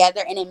came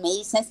together, and it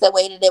made sense the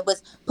way that it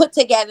was put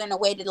together in a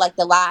way that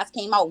the lies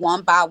came out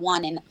one by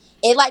one, and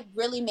it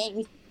really made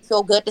me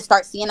feel good to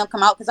start seeing them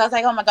come out, because I was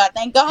like, oh my God,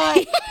 thank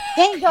God,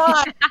 thank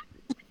God.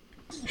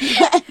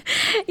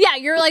 Yeah,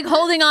 you're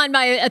holding on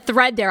by a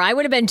thread there. I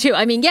would have been too.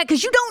 I mean,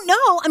 because you don't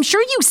know. I'm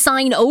sure you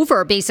sign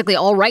over basically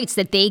all rights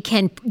that they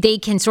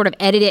can sort of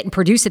edit it and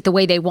produce it the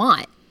way they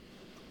want.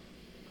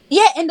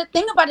 Yeah, and the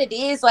thing about it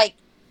is,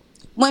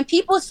 when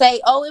people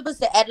say, oh, it was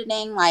the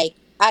editing, I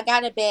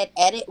got a bad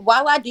edit,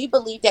 while I do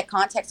believe that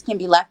context can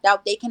be left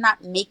out, they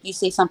cannot make you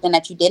say something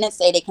that you didn't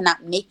say. They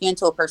cannot make you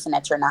into a person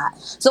that you're not.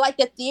 So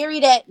the theory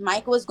that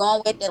Michael was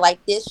going with, that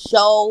this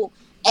show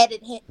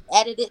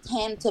edited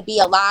him to be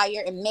a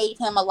liar and made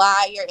him a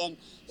liar, and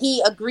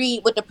he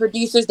agreed with the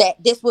producers that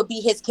this would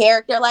be his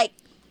character,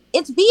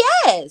 it's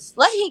BS.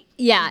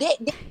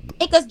 They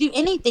make us do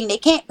anything. They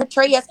can't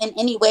portray us in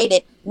any way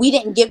that we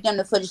didn't give them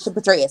the footage to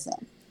portray us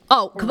in.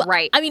 Oh,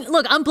 right. I mean,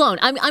 look, I'm blown.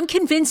 I'm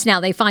convinced now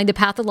they find the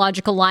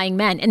pathological lying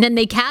men and then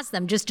they cast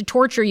them just to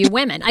torture you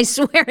women. I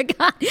swear to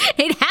God,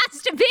 it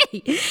has to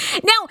be.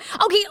 Now,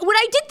 okay, what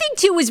I did think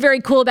too was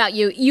very cool about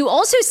you. You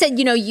also said,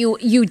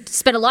 you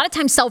spent a lot of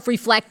time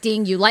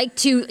self-reflecting. You like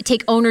to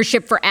take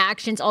ownership for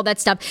actions, all that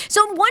stuff.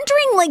 So I'm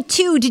wondering,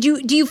 too,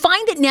 do you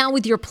find that now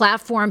with your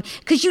platform,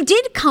 because you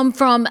did come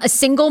from a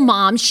single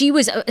mom, she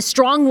was a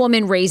strong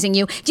woman raising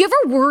you. Do you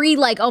ever worry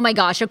oh my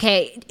gosh,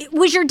 okay,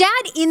 was your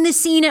dad in the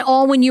scene at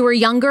all when you were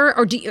younger,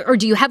 or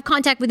do you have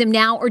contact with him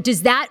now, or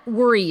does that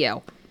worry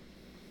you?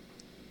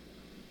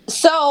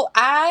 So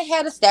I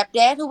had a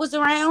stepdad who was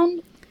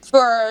around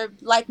for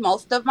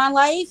most of my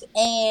life,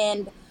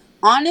 and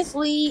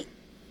honestly,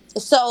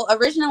 so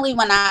originally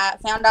when I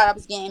found out I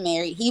was getting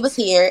married, he was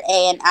here,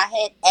 and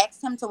I had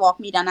asked him to walk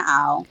me down the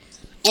aisle,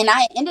 and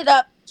I ended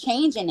up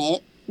changing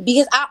it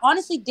because I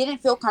honestly didn't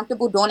feel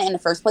comfortable doing it in the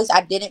first place.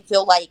 I didn't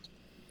feel like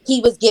he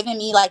was giving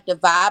me the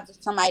vibes of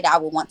somebody that I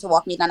would want to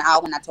walk me down the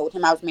aisle when I told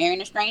him I was marrying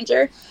a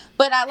stranger.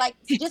 But I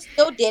just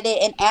still did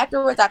it. And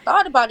afterwards I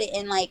thought about it,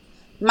 and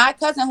my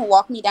cousin who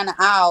walked me down the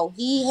aisle,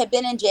 he had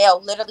been in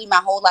jail literally my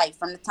whole life,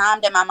 from the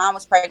time that my mom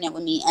was pregnant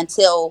with me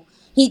until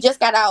he just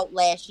got out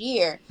last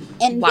year.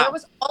 And there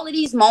was all of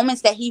these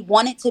moments that he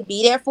wanted to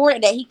be there for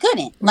it that he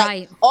couldn't.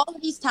 Right. All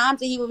of these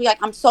times that he would be like,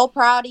 I'm so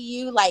proud of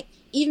you.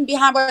 even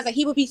behind bars, like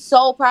he would be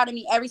so proud of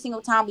me every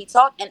single time we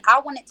talked, and I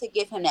wanted to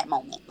give him that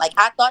moment. Like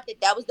I thought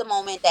that was the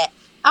moment that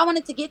I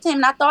wanted to give to him,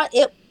 and I thought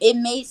it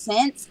made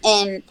sense.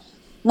 And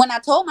when I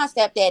told my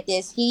stepdad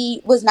this, he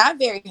was not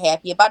very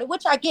happy about it,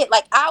 which I get.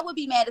 Like, I would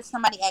be mad if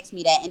somebody asked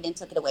me that and then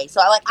took it away.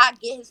 So, I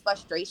get his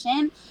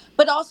frustration,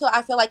 but also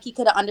I feel like he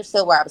could have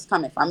understood where I was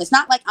coming from. It's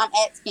not like I'm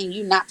asking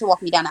you not to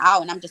walk me down the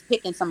aisle and I'm just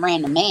picking some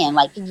random man.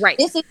 Like, right.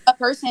 This is a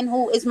person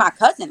who is my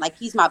cousin. Like,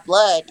 he's my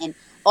blood. And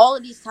all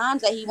of these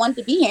times that he wanted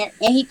to be here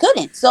and he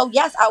couldn't. So,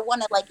 yes, I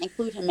want to,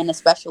 include him in a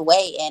special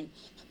way. And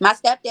my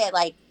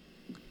stepdad,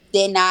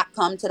 did not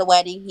come to the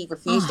wedding. He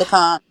refused to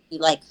come. He,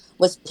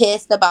 was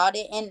pissed about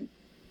it. And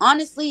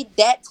honestly,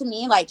 that to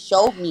me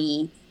showed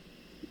me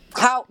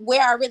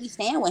where I really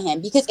stand with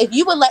him. Because if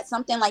you would let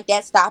something like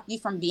that stop you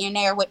from being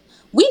there,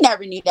 we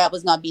never knew that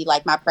was gonna be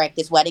my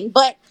practice wedding.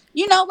 But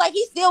he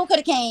still could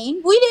have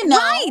came. We didn't know.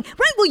 Right.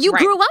 Well, you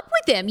grew up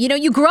with him.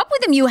 You grew up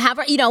with him. You have,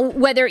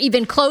 whether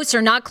even close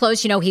or not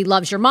close. He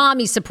loves your mom.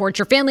 He supports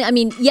your family. I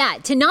mean, yeah,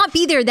 to not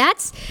be there,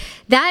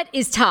 that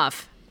is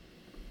tough.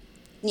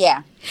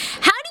 Yeah.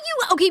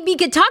 Okay,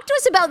 Meka, talk to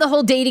us about the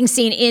whole dating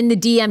scene in the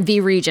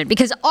DMV region,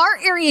 because our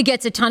area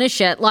gets a ton of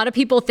shit. A lot of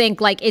people think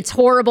it's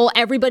horrible.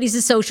 Everybody's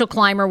a social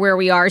climber where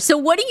we are. So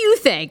what do you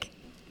think?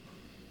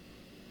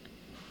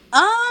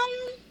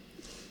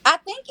 I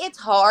think it's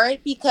hard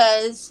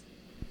because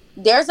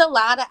there's a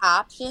lot of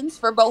options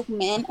for both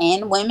men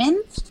and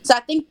women. So I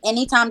think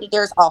anytime that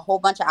there's a whole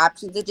bunch of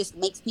options, it just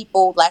makes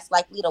people less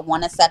likely to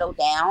want to settle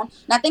down.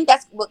 And I think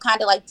that's what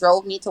kind of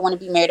drove me to want to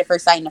be married at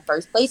first sight in the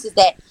first place, is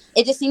that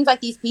it just seems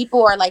like these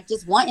people are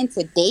just wanting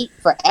to date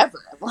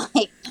forever.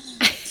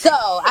 So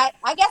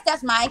I guess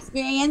that's my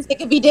experience. It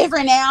could be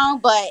different now,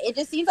 but it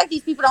just seems like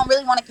these people don't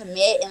really want to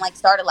commit and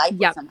start a life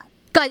with somebody.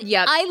 God,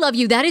 I love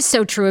you. That is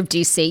so true of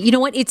DC. You know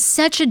what? It's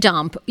such a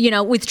dump,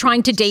 with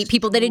trying to date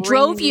people that it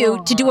drove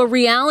you to do a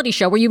reality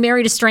show where you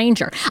married a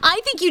stranger.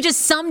 I think you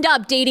just summed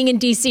up dating in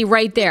DC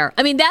right there.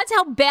 I mean, that's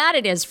how bad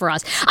it is for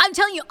us. I'm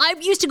telling you, I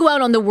used to go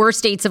out on the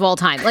worst dates of all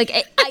time.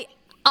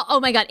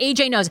 Oh my God,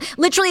 AJ knows.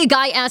 Literally, a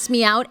guy asked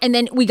me out, and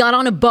then we got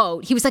on a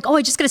boat. He was like, "Oh,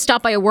 I just got to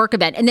stop by a work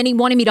event," and then he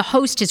wanted me to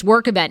host his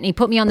work event, and he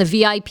put me on the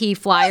VIP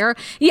flyer.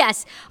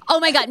 Yes. Oh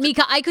my God,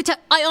 Meka, I could tell.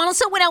 I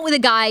also went out with a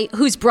guy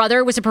whose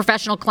brother was a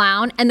professional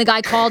clown, and the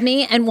guy called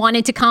me and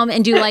wanted to come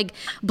and do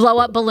blow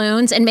up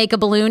balloons and make a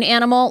balloon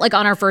animal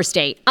on our first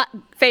date.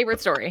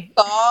 Favorite story.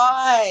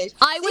 Gosh,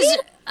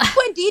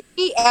 when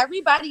DC,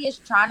 everybody is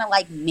trying to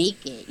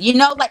make it.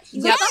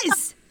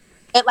 Yes.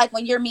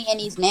 When you're meeting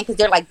these men, because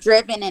they're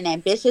driven and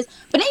ambitious,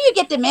 but then you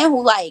get the men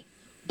who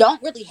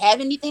don't really have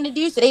anything to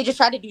do, so they just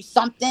try to do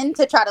something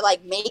to try to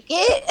make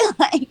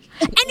it.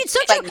 And it's so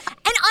true.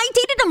 And I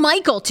dated a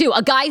Michael too,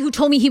 a guy who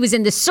told me he was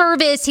in the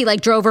service. He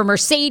drove a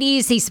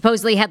Mercedes. He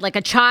supposedly had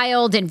a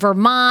child in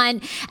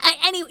Vermont,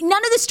 and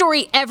none of the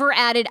story ever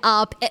added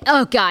up.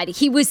 Oh God,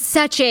 he was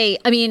such a.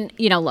 I mean,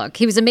 look,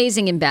 he was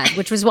amazing in bed,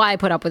 which was why I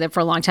put up with it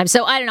for a long time.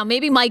 So I don't know.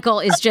 Maybe Michael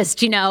is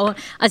just a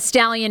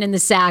stallion in the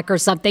sack or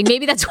something.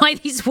 Maybe that's why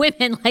these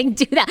women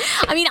do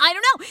that. I mean, I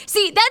don't know.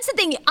 See, that's the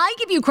thing. I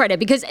give you credit,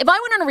 because if I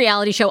went on a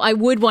reality show, I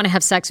would want to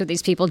have sex with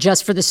these people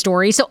just for the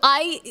story. So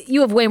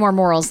you have way more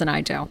morals than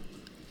I do.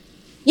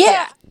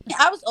 Yeah,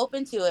 I was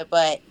open to it,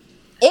 but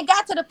it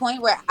got to the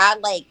point where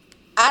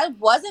I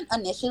wasn't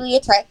initially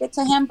attracted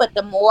to him, but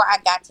the more I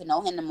got to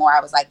know him, the more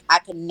I was I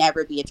could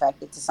never be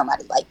attracted to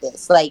somebody like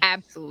this.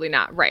 Absolutely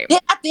not. Right.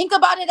 Did I think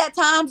about it at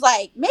times?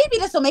 Maybe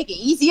this will make it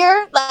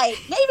easier.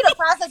 Maybe the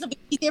process will be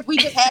easier if we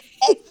just had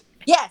sex.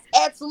 Yes,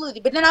 absolutely.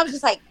 But then I was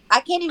just I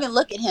can't even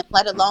look at him,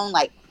 let alone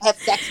have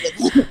sex with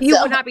him. You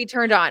would not be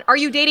turned on. Are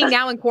you dating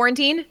now in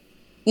quarantine?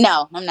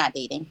 No, I'm not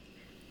dating.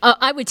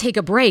 I would take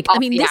a break. I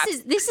mean,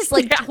 this is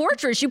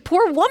torturous. You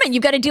poor woman.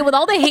 You've got to deal with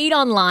all the hate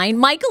online.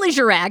 Michael is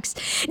your ex.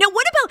 Now,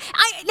 what about,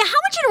 how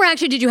much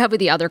interaction did you have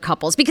with the other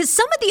couples? Because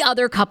some of the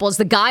other couples,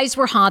 the guys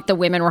were hot, the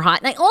women were hot.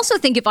 And I also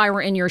think if I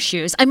were in your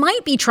shoes, I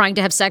might be trying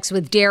to have sex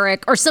with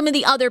Derek or some of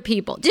the other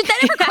people. Did that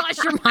ever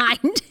cross your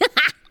mind?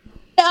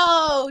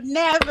 No,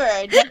 never.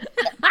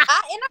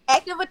 I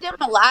interacted with them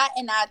a lot,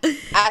 and I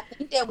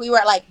think that we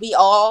were we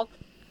all,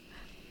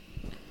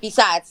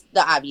 besides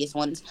the obvious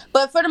ones,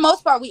 but for the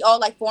most part, we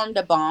all formed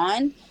a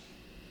bond.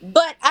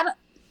 But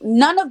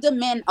none of the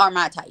men are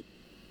my type.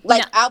 No.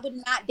 I would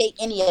not date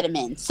any of the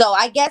men. So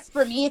I guess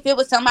for me, if it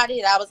was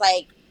somebody that I was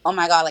oh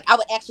my God, I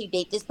would actually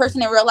date this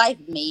person in real life,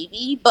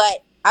 maybe.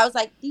 But I was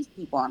these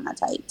people aren't my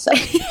type. So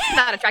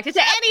not attracted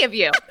to any of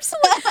you.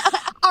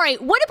 All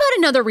right. What about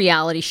another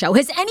reality show?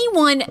 Has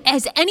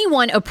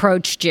anyone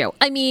approached you?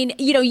 I mean,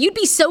 you'd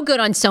be so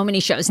good on so many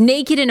shows,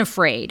 Naked and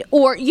Afraid,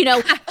 or, Too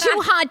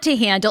Hot to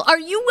Handle. Are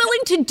you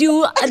willing to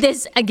do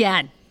this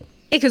again?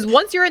 Because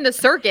once you're in the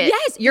circuit,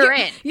 yes, you're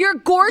in. You're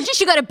gorgeous.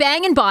 You got a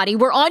banging body.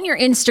 We're on your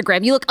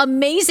Instagram. You look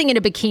amazing in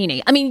a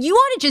bikini. I mean, you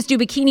ought to just do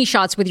bikini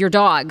shots with your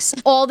dogs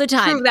all the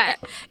time. True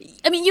that.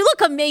 I mean, you look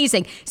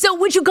amazing. So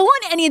would you go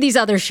on any of these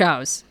other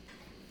shows?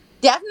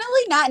 Definitely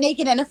not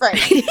Naked and Afraid.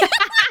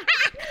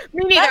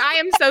 Me neither. I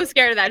am so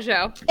scared of that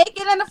show.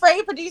 Naked and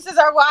Afraid producers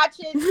are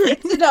watching.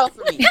 It's a no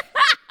for me.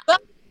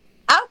 But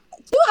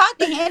too hot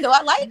to handle.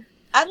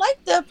 I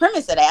like the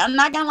premise of that. I'm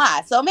not gonna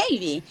lie. So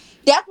maybe.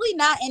 Definitely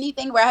not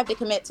anything where I have to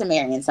commit to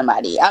marrying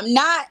somebody. I'm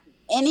not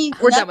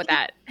We're done with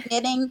that.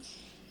 Committing.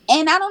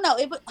 And I don't know.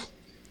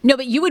 No,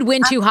 but you would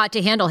win too hot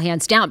to handle,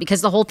 hands down,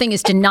 because the whole thing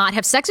is to not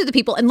have sex with the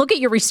people. And look at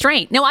your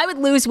restraint. No, I would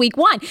lose week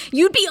 1.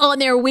 You'd be on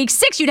there week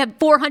 6. You'd have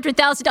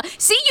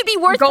 $400,000. See, you'd be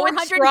worth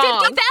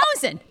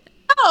 $450,000.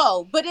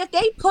 Oh, but if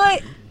they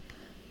put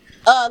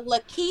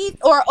Lakeith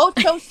or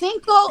Ocho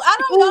Cinco, I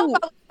don't know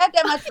if I would have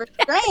that much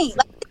restraint.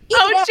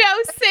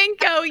 Ocho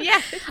Cinco,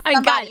 yes.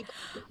 I got it.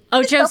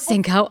 Ocho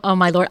Cinco, oh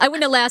my Lord. I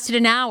wouldn't have lasted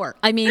an hour.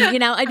 I mean,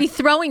 I'd be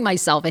throwing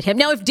myself at him.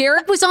 Now, if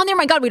Derek was on there,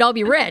 my God, we'd all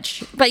be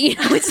rich. But,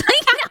 it's like,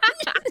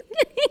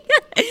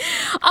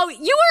 oh,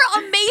 you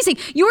are amazing.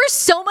 You are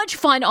so much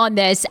fun on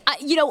this.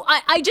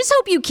 I just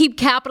hope you keep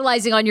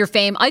capitalizing on your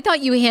fame. I thought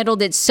you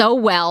handled it so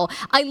well.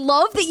 I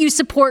love that you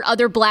support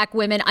other Black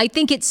women. I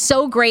think it's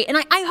so great. And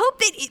I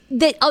hope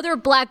that other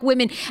Black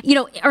women,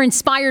 are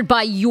inspired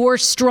by your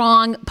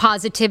strong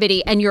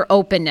positivity and your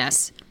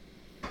openness.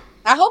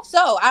 I hope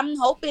so. I'm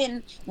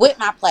hoping with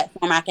my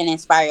platform I can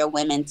inspire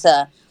women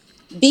to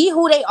be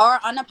who they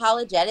are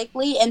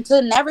unapologetically and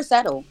to never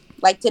settle.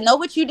 Like, to know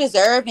what you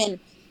deserve. And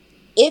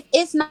if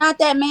it's not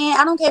that man,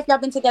 I don't care if y'all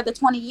been together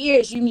 20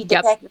 years, you need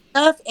to pack your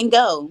stuff and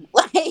go.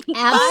 Like,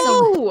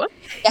 absolutely.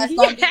 That's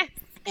going to be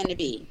and to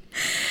be.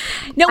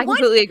 No, I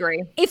completely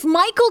agree. If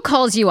Michael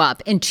calls you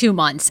up in 2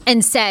 months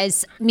and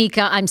says,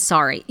 Meka, I'm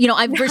sorry.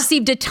 I've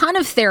received a ton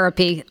of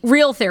therapy,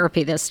 real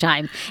therapy this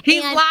time.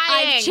 He's and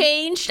lying. I've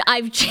changed.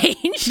 I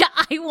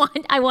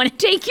want to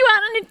take you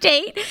out on a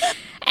date.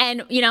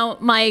 And,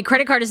 my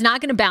credit card is not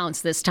going to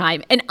bounce this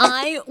time. And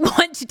I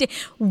want to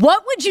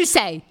what would you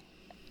say?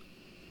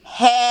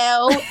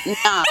 Hell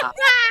nah.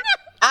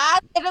 I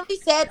literally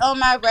said on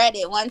my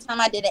Reddit, one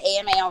time I did an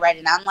AMA on Reddit,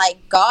 and I'm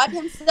like, God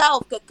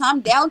himself could come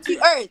down to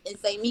earth and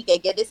say,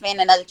 Meka, give this man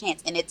another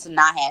chance. And it's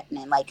not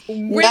happening. Like,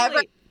 really?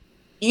 Never.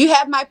 You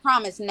have my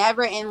promise.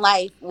 Never in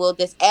life will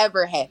this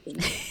ever happen.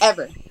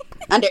 Ever.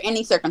 Under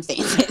any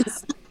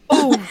circumstances.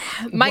 Oh,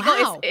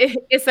 Michael,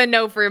 it's a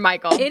no for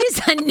Michael. It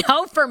is a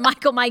no for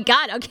Michael. My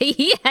God. Okay.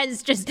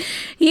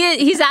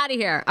 He's out of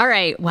here. All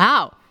right.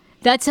 Wow.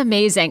 That's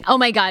amazing. Oh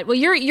my God. Well,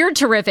 you're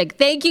terrific.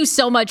 Thank you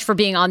so much for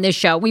being on this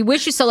show. We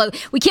wish you so luck.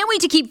 We can't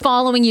wait to keep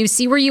following you,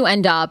 see where you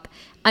end up.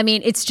 I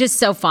mean, it's just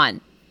so fun.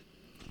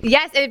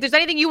 Yes, and if there's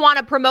anything you want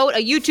to promote,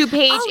 a YouTube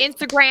page,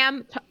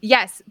 Instagram,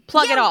 yes,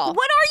 plug it all.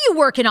 What are you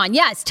working on?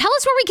 Yes, tell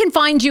us where we can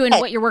find you and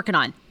what you're working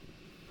on.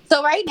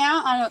 So right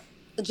now, I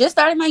just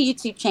started my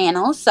YouTube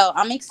channel, so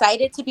I'm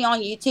excited to be on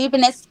YouTube,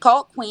 and it's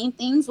called Queen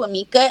Things with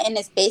Meka, and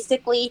it's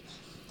basically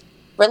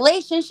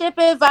relationship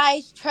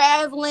advice,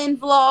 traveling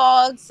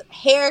vlogs,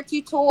 hair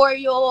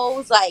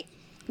tutorials, like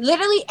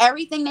literally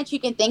everything that you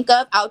can think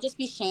of. I'll just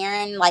be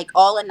sharing like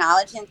all the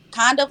knowledge and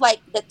kind of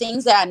like the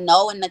things that I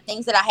know and the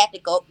things that I had to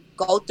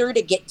go through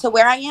to get to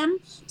where I am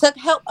to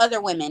help other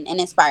women and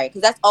inspire,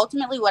 because that's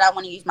ultimately what I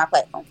want to use my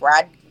platform for.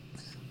 I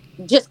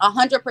just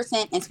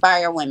 100%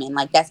 inspire women.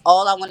 Like, that's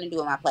all I want to do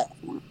with my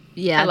platform.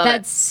 Yeah,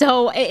 it's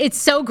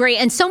so great.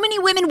 And so many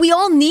women, we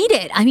all need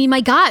it. I mean, my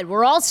God,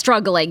 we're all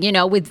struggling,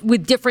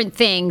 with different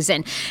things.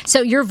 And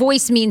so your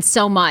voice means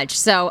so much.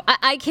 So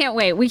I can't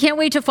wait. We can't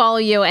wait to follow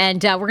you.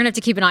 And we're going to have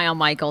to keep an eye on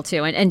Michael,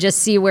 too, and just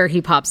see where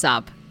he pops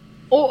up.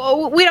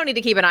 Oh, we don't need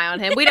to keep an eye on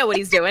him. We know what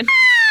he's doing.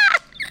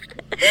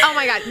 Oh,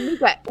 my God.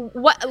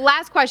 Meka,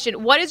 last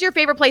question. What is your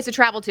favorite place to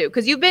travel to?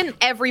 Because you've been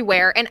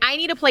everywhere, and I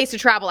need a place to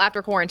travel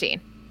after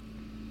quarantine.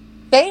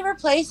 Favorite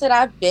place that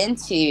I've been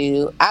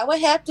to, I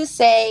would have to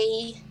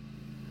say,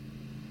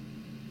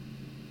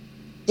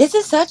 this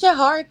is such a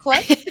hard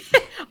question.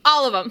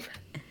 All of them.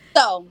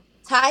 So,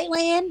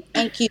 Thailand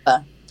and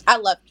Cuba. I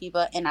love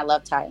Cuba and I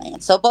love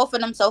Thailand. So, both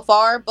of them so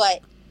far, but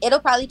it'll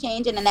probably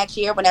change in the next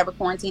year whenever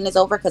quarantine is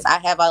over, because I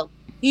have a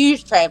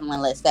huge traveling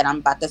list that I'm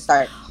about to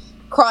start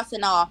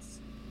crossing off.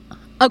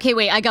 Okay,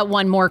 wait, I got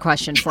one more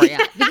question for you.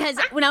 Because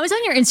when I was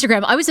on your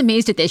Instagram, I was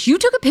amazed at this. You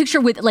took a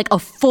picture with like a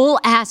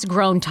full-ass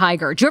grown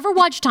tiger. Did you ever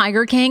watch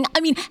Tiger King?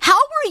 I mean, how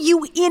were you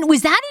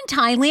was that in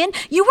Thailand?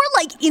 You were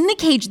like in the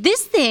cage.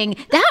 This thing,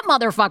 that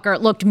motherfucker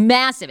looked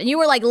massive. And you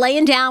were like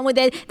laying down with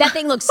it. That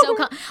thing looked so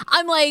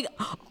I'm like,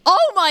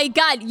 oh my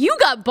God, you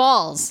got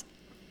balls.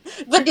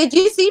 But did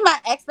you see my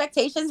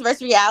expectations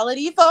versus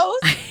reality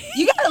post?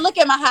 You got to look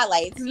at my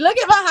highlights. Look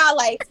at my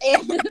highlights.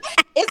 And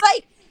it's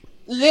like,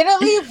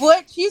 literally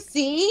what you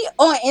see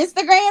on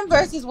Instagram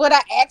versus what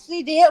I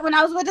actually did when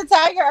I was with the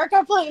tiger are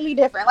completely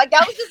different. Like,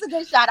 that was just a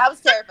good shot. I was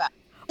terrified.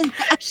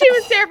 She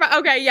was terrified.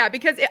 Okay, yeah,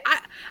 because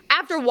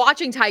after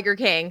watching Tiger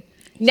King,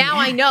 now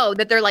I know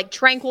that they're like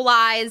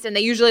tranquilized and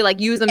they usually like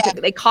use them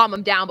they calm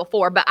them down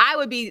before. But I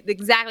would be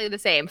exactly the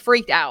same,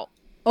 freaked out.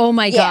 Oh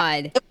my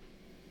God.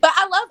 But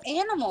I love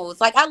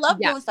animals. Like, I love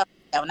doing stuff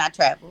like that when I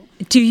travel.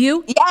 Do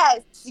you?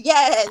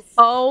 Yes.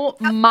 Oh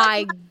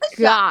my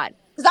God.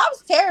 Because I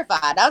was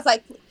terrified. I was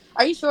like,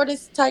 are you sure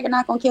this tiger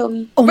not going to kill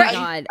me? Oh my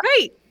God.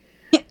 Right.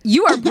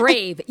 You are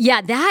brave.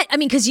 Yeah,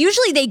 because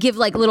usually they give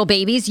like little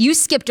babies. You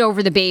skipped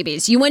over the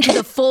babies. You went to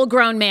the full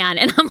grown man.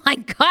 And I'm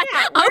like, God,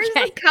 where's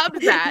the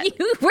cubs at?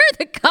 Where are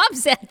the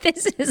cubs at?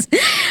 This is,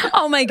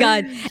 oh my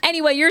God.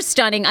 Anyway, you're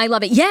stunning. I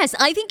love it. Yes,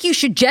 I think you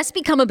should just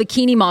become a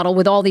bikini model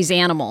with all these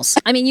animals.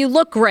 I mean, you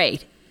look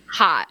great.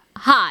 Hot.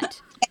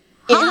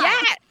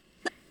 Yes.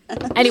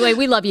 Anyway,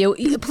 we love you.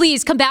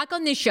 Please come back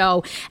on this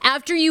show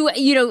after you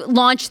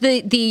launch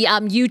the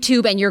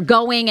YouTube and you're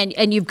going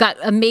and you've got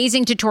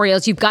amazing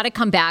tutorials. You've got to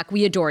come back.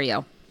 We adore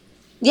you.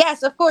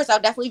 Yes, of course.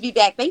 I'll definitely be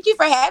back. Thank you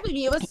for having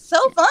me. It was so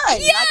fun.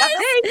 Yes!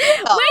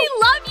 We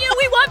love you.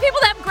 We want people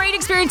to have great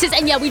experiences.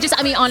 And yeah,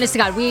 honest to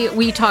God,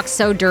 we talk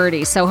so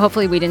dirty. So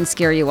hopefully we didn't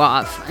scare you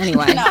off.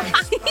 Anyway.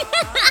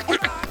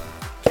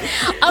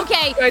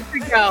 Okay. Good to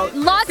go.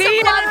 Lots of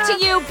love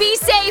to you. Be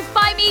safe.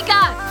 Bye,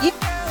 Meka.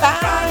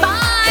 Bye.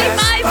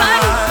 Bye.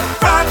 Bye.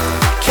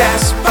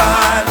 Podcast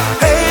Pod.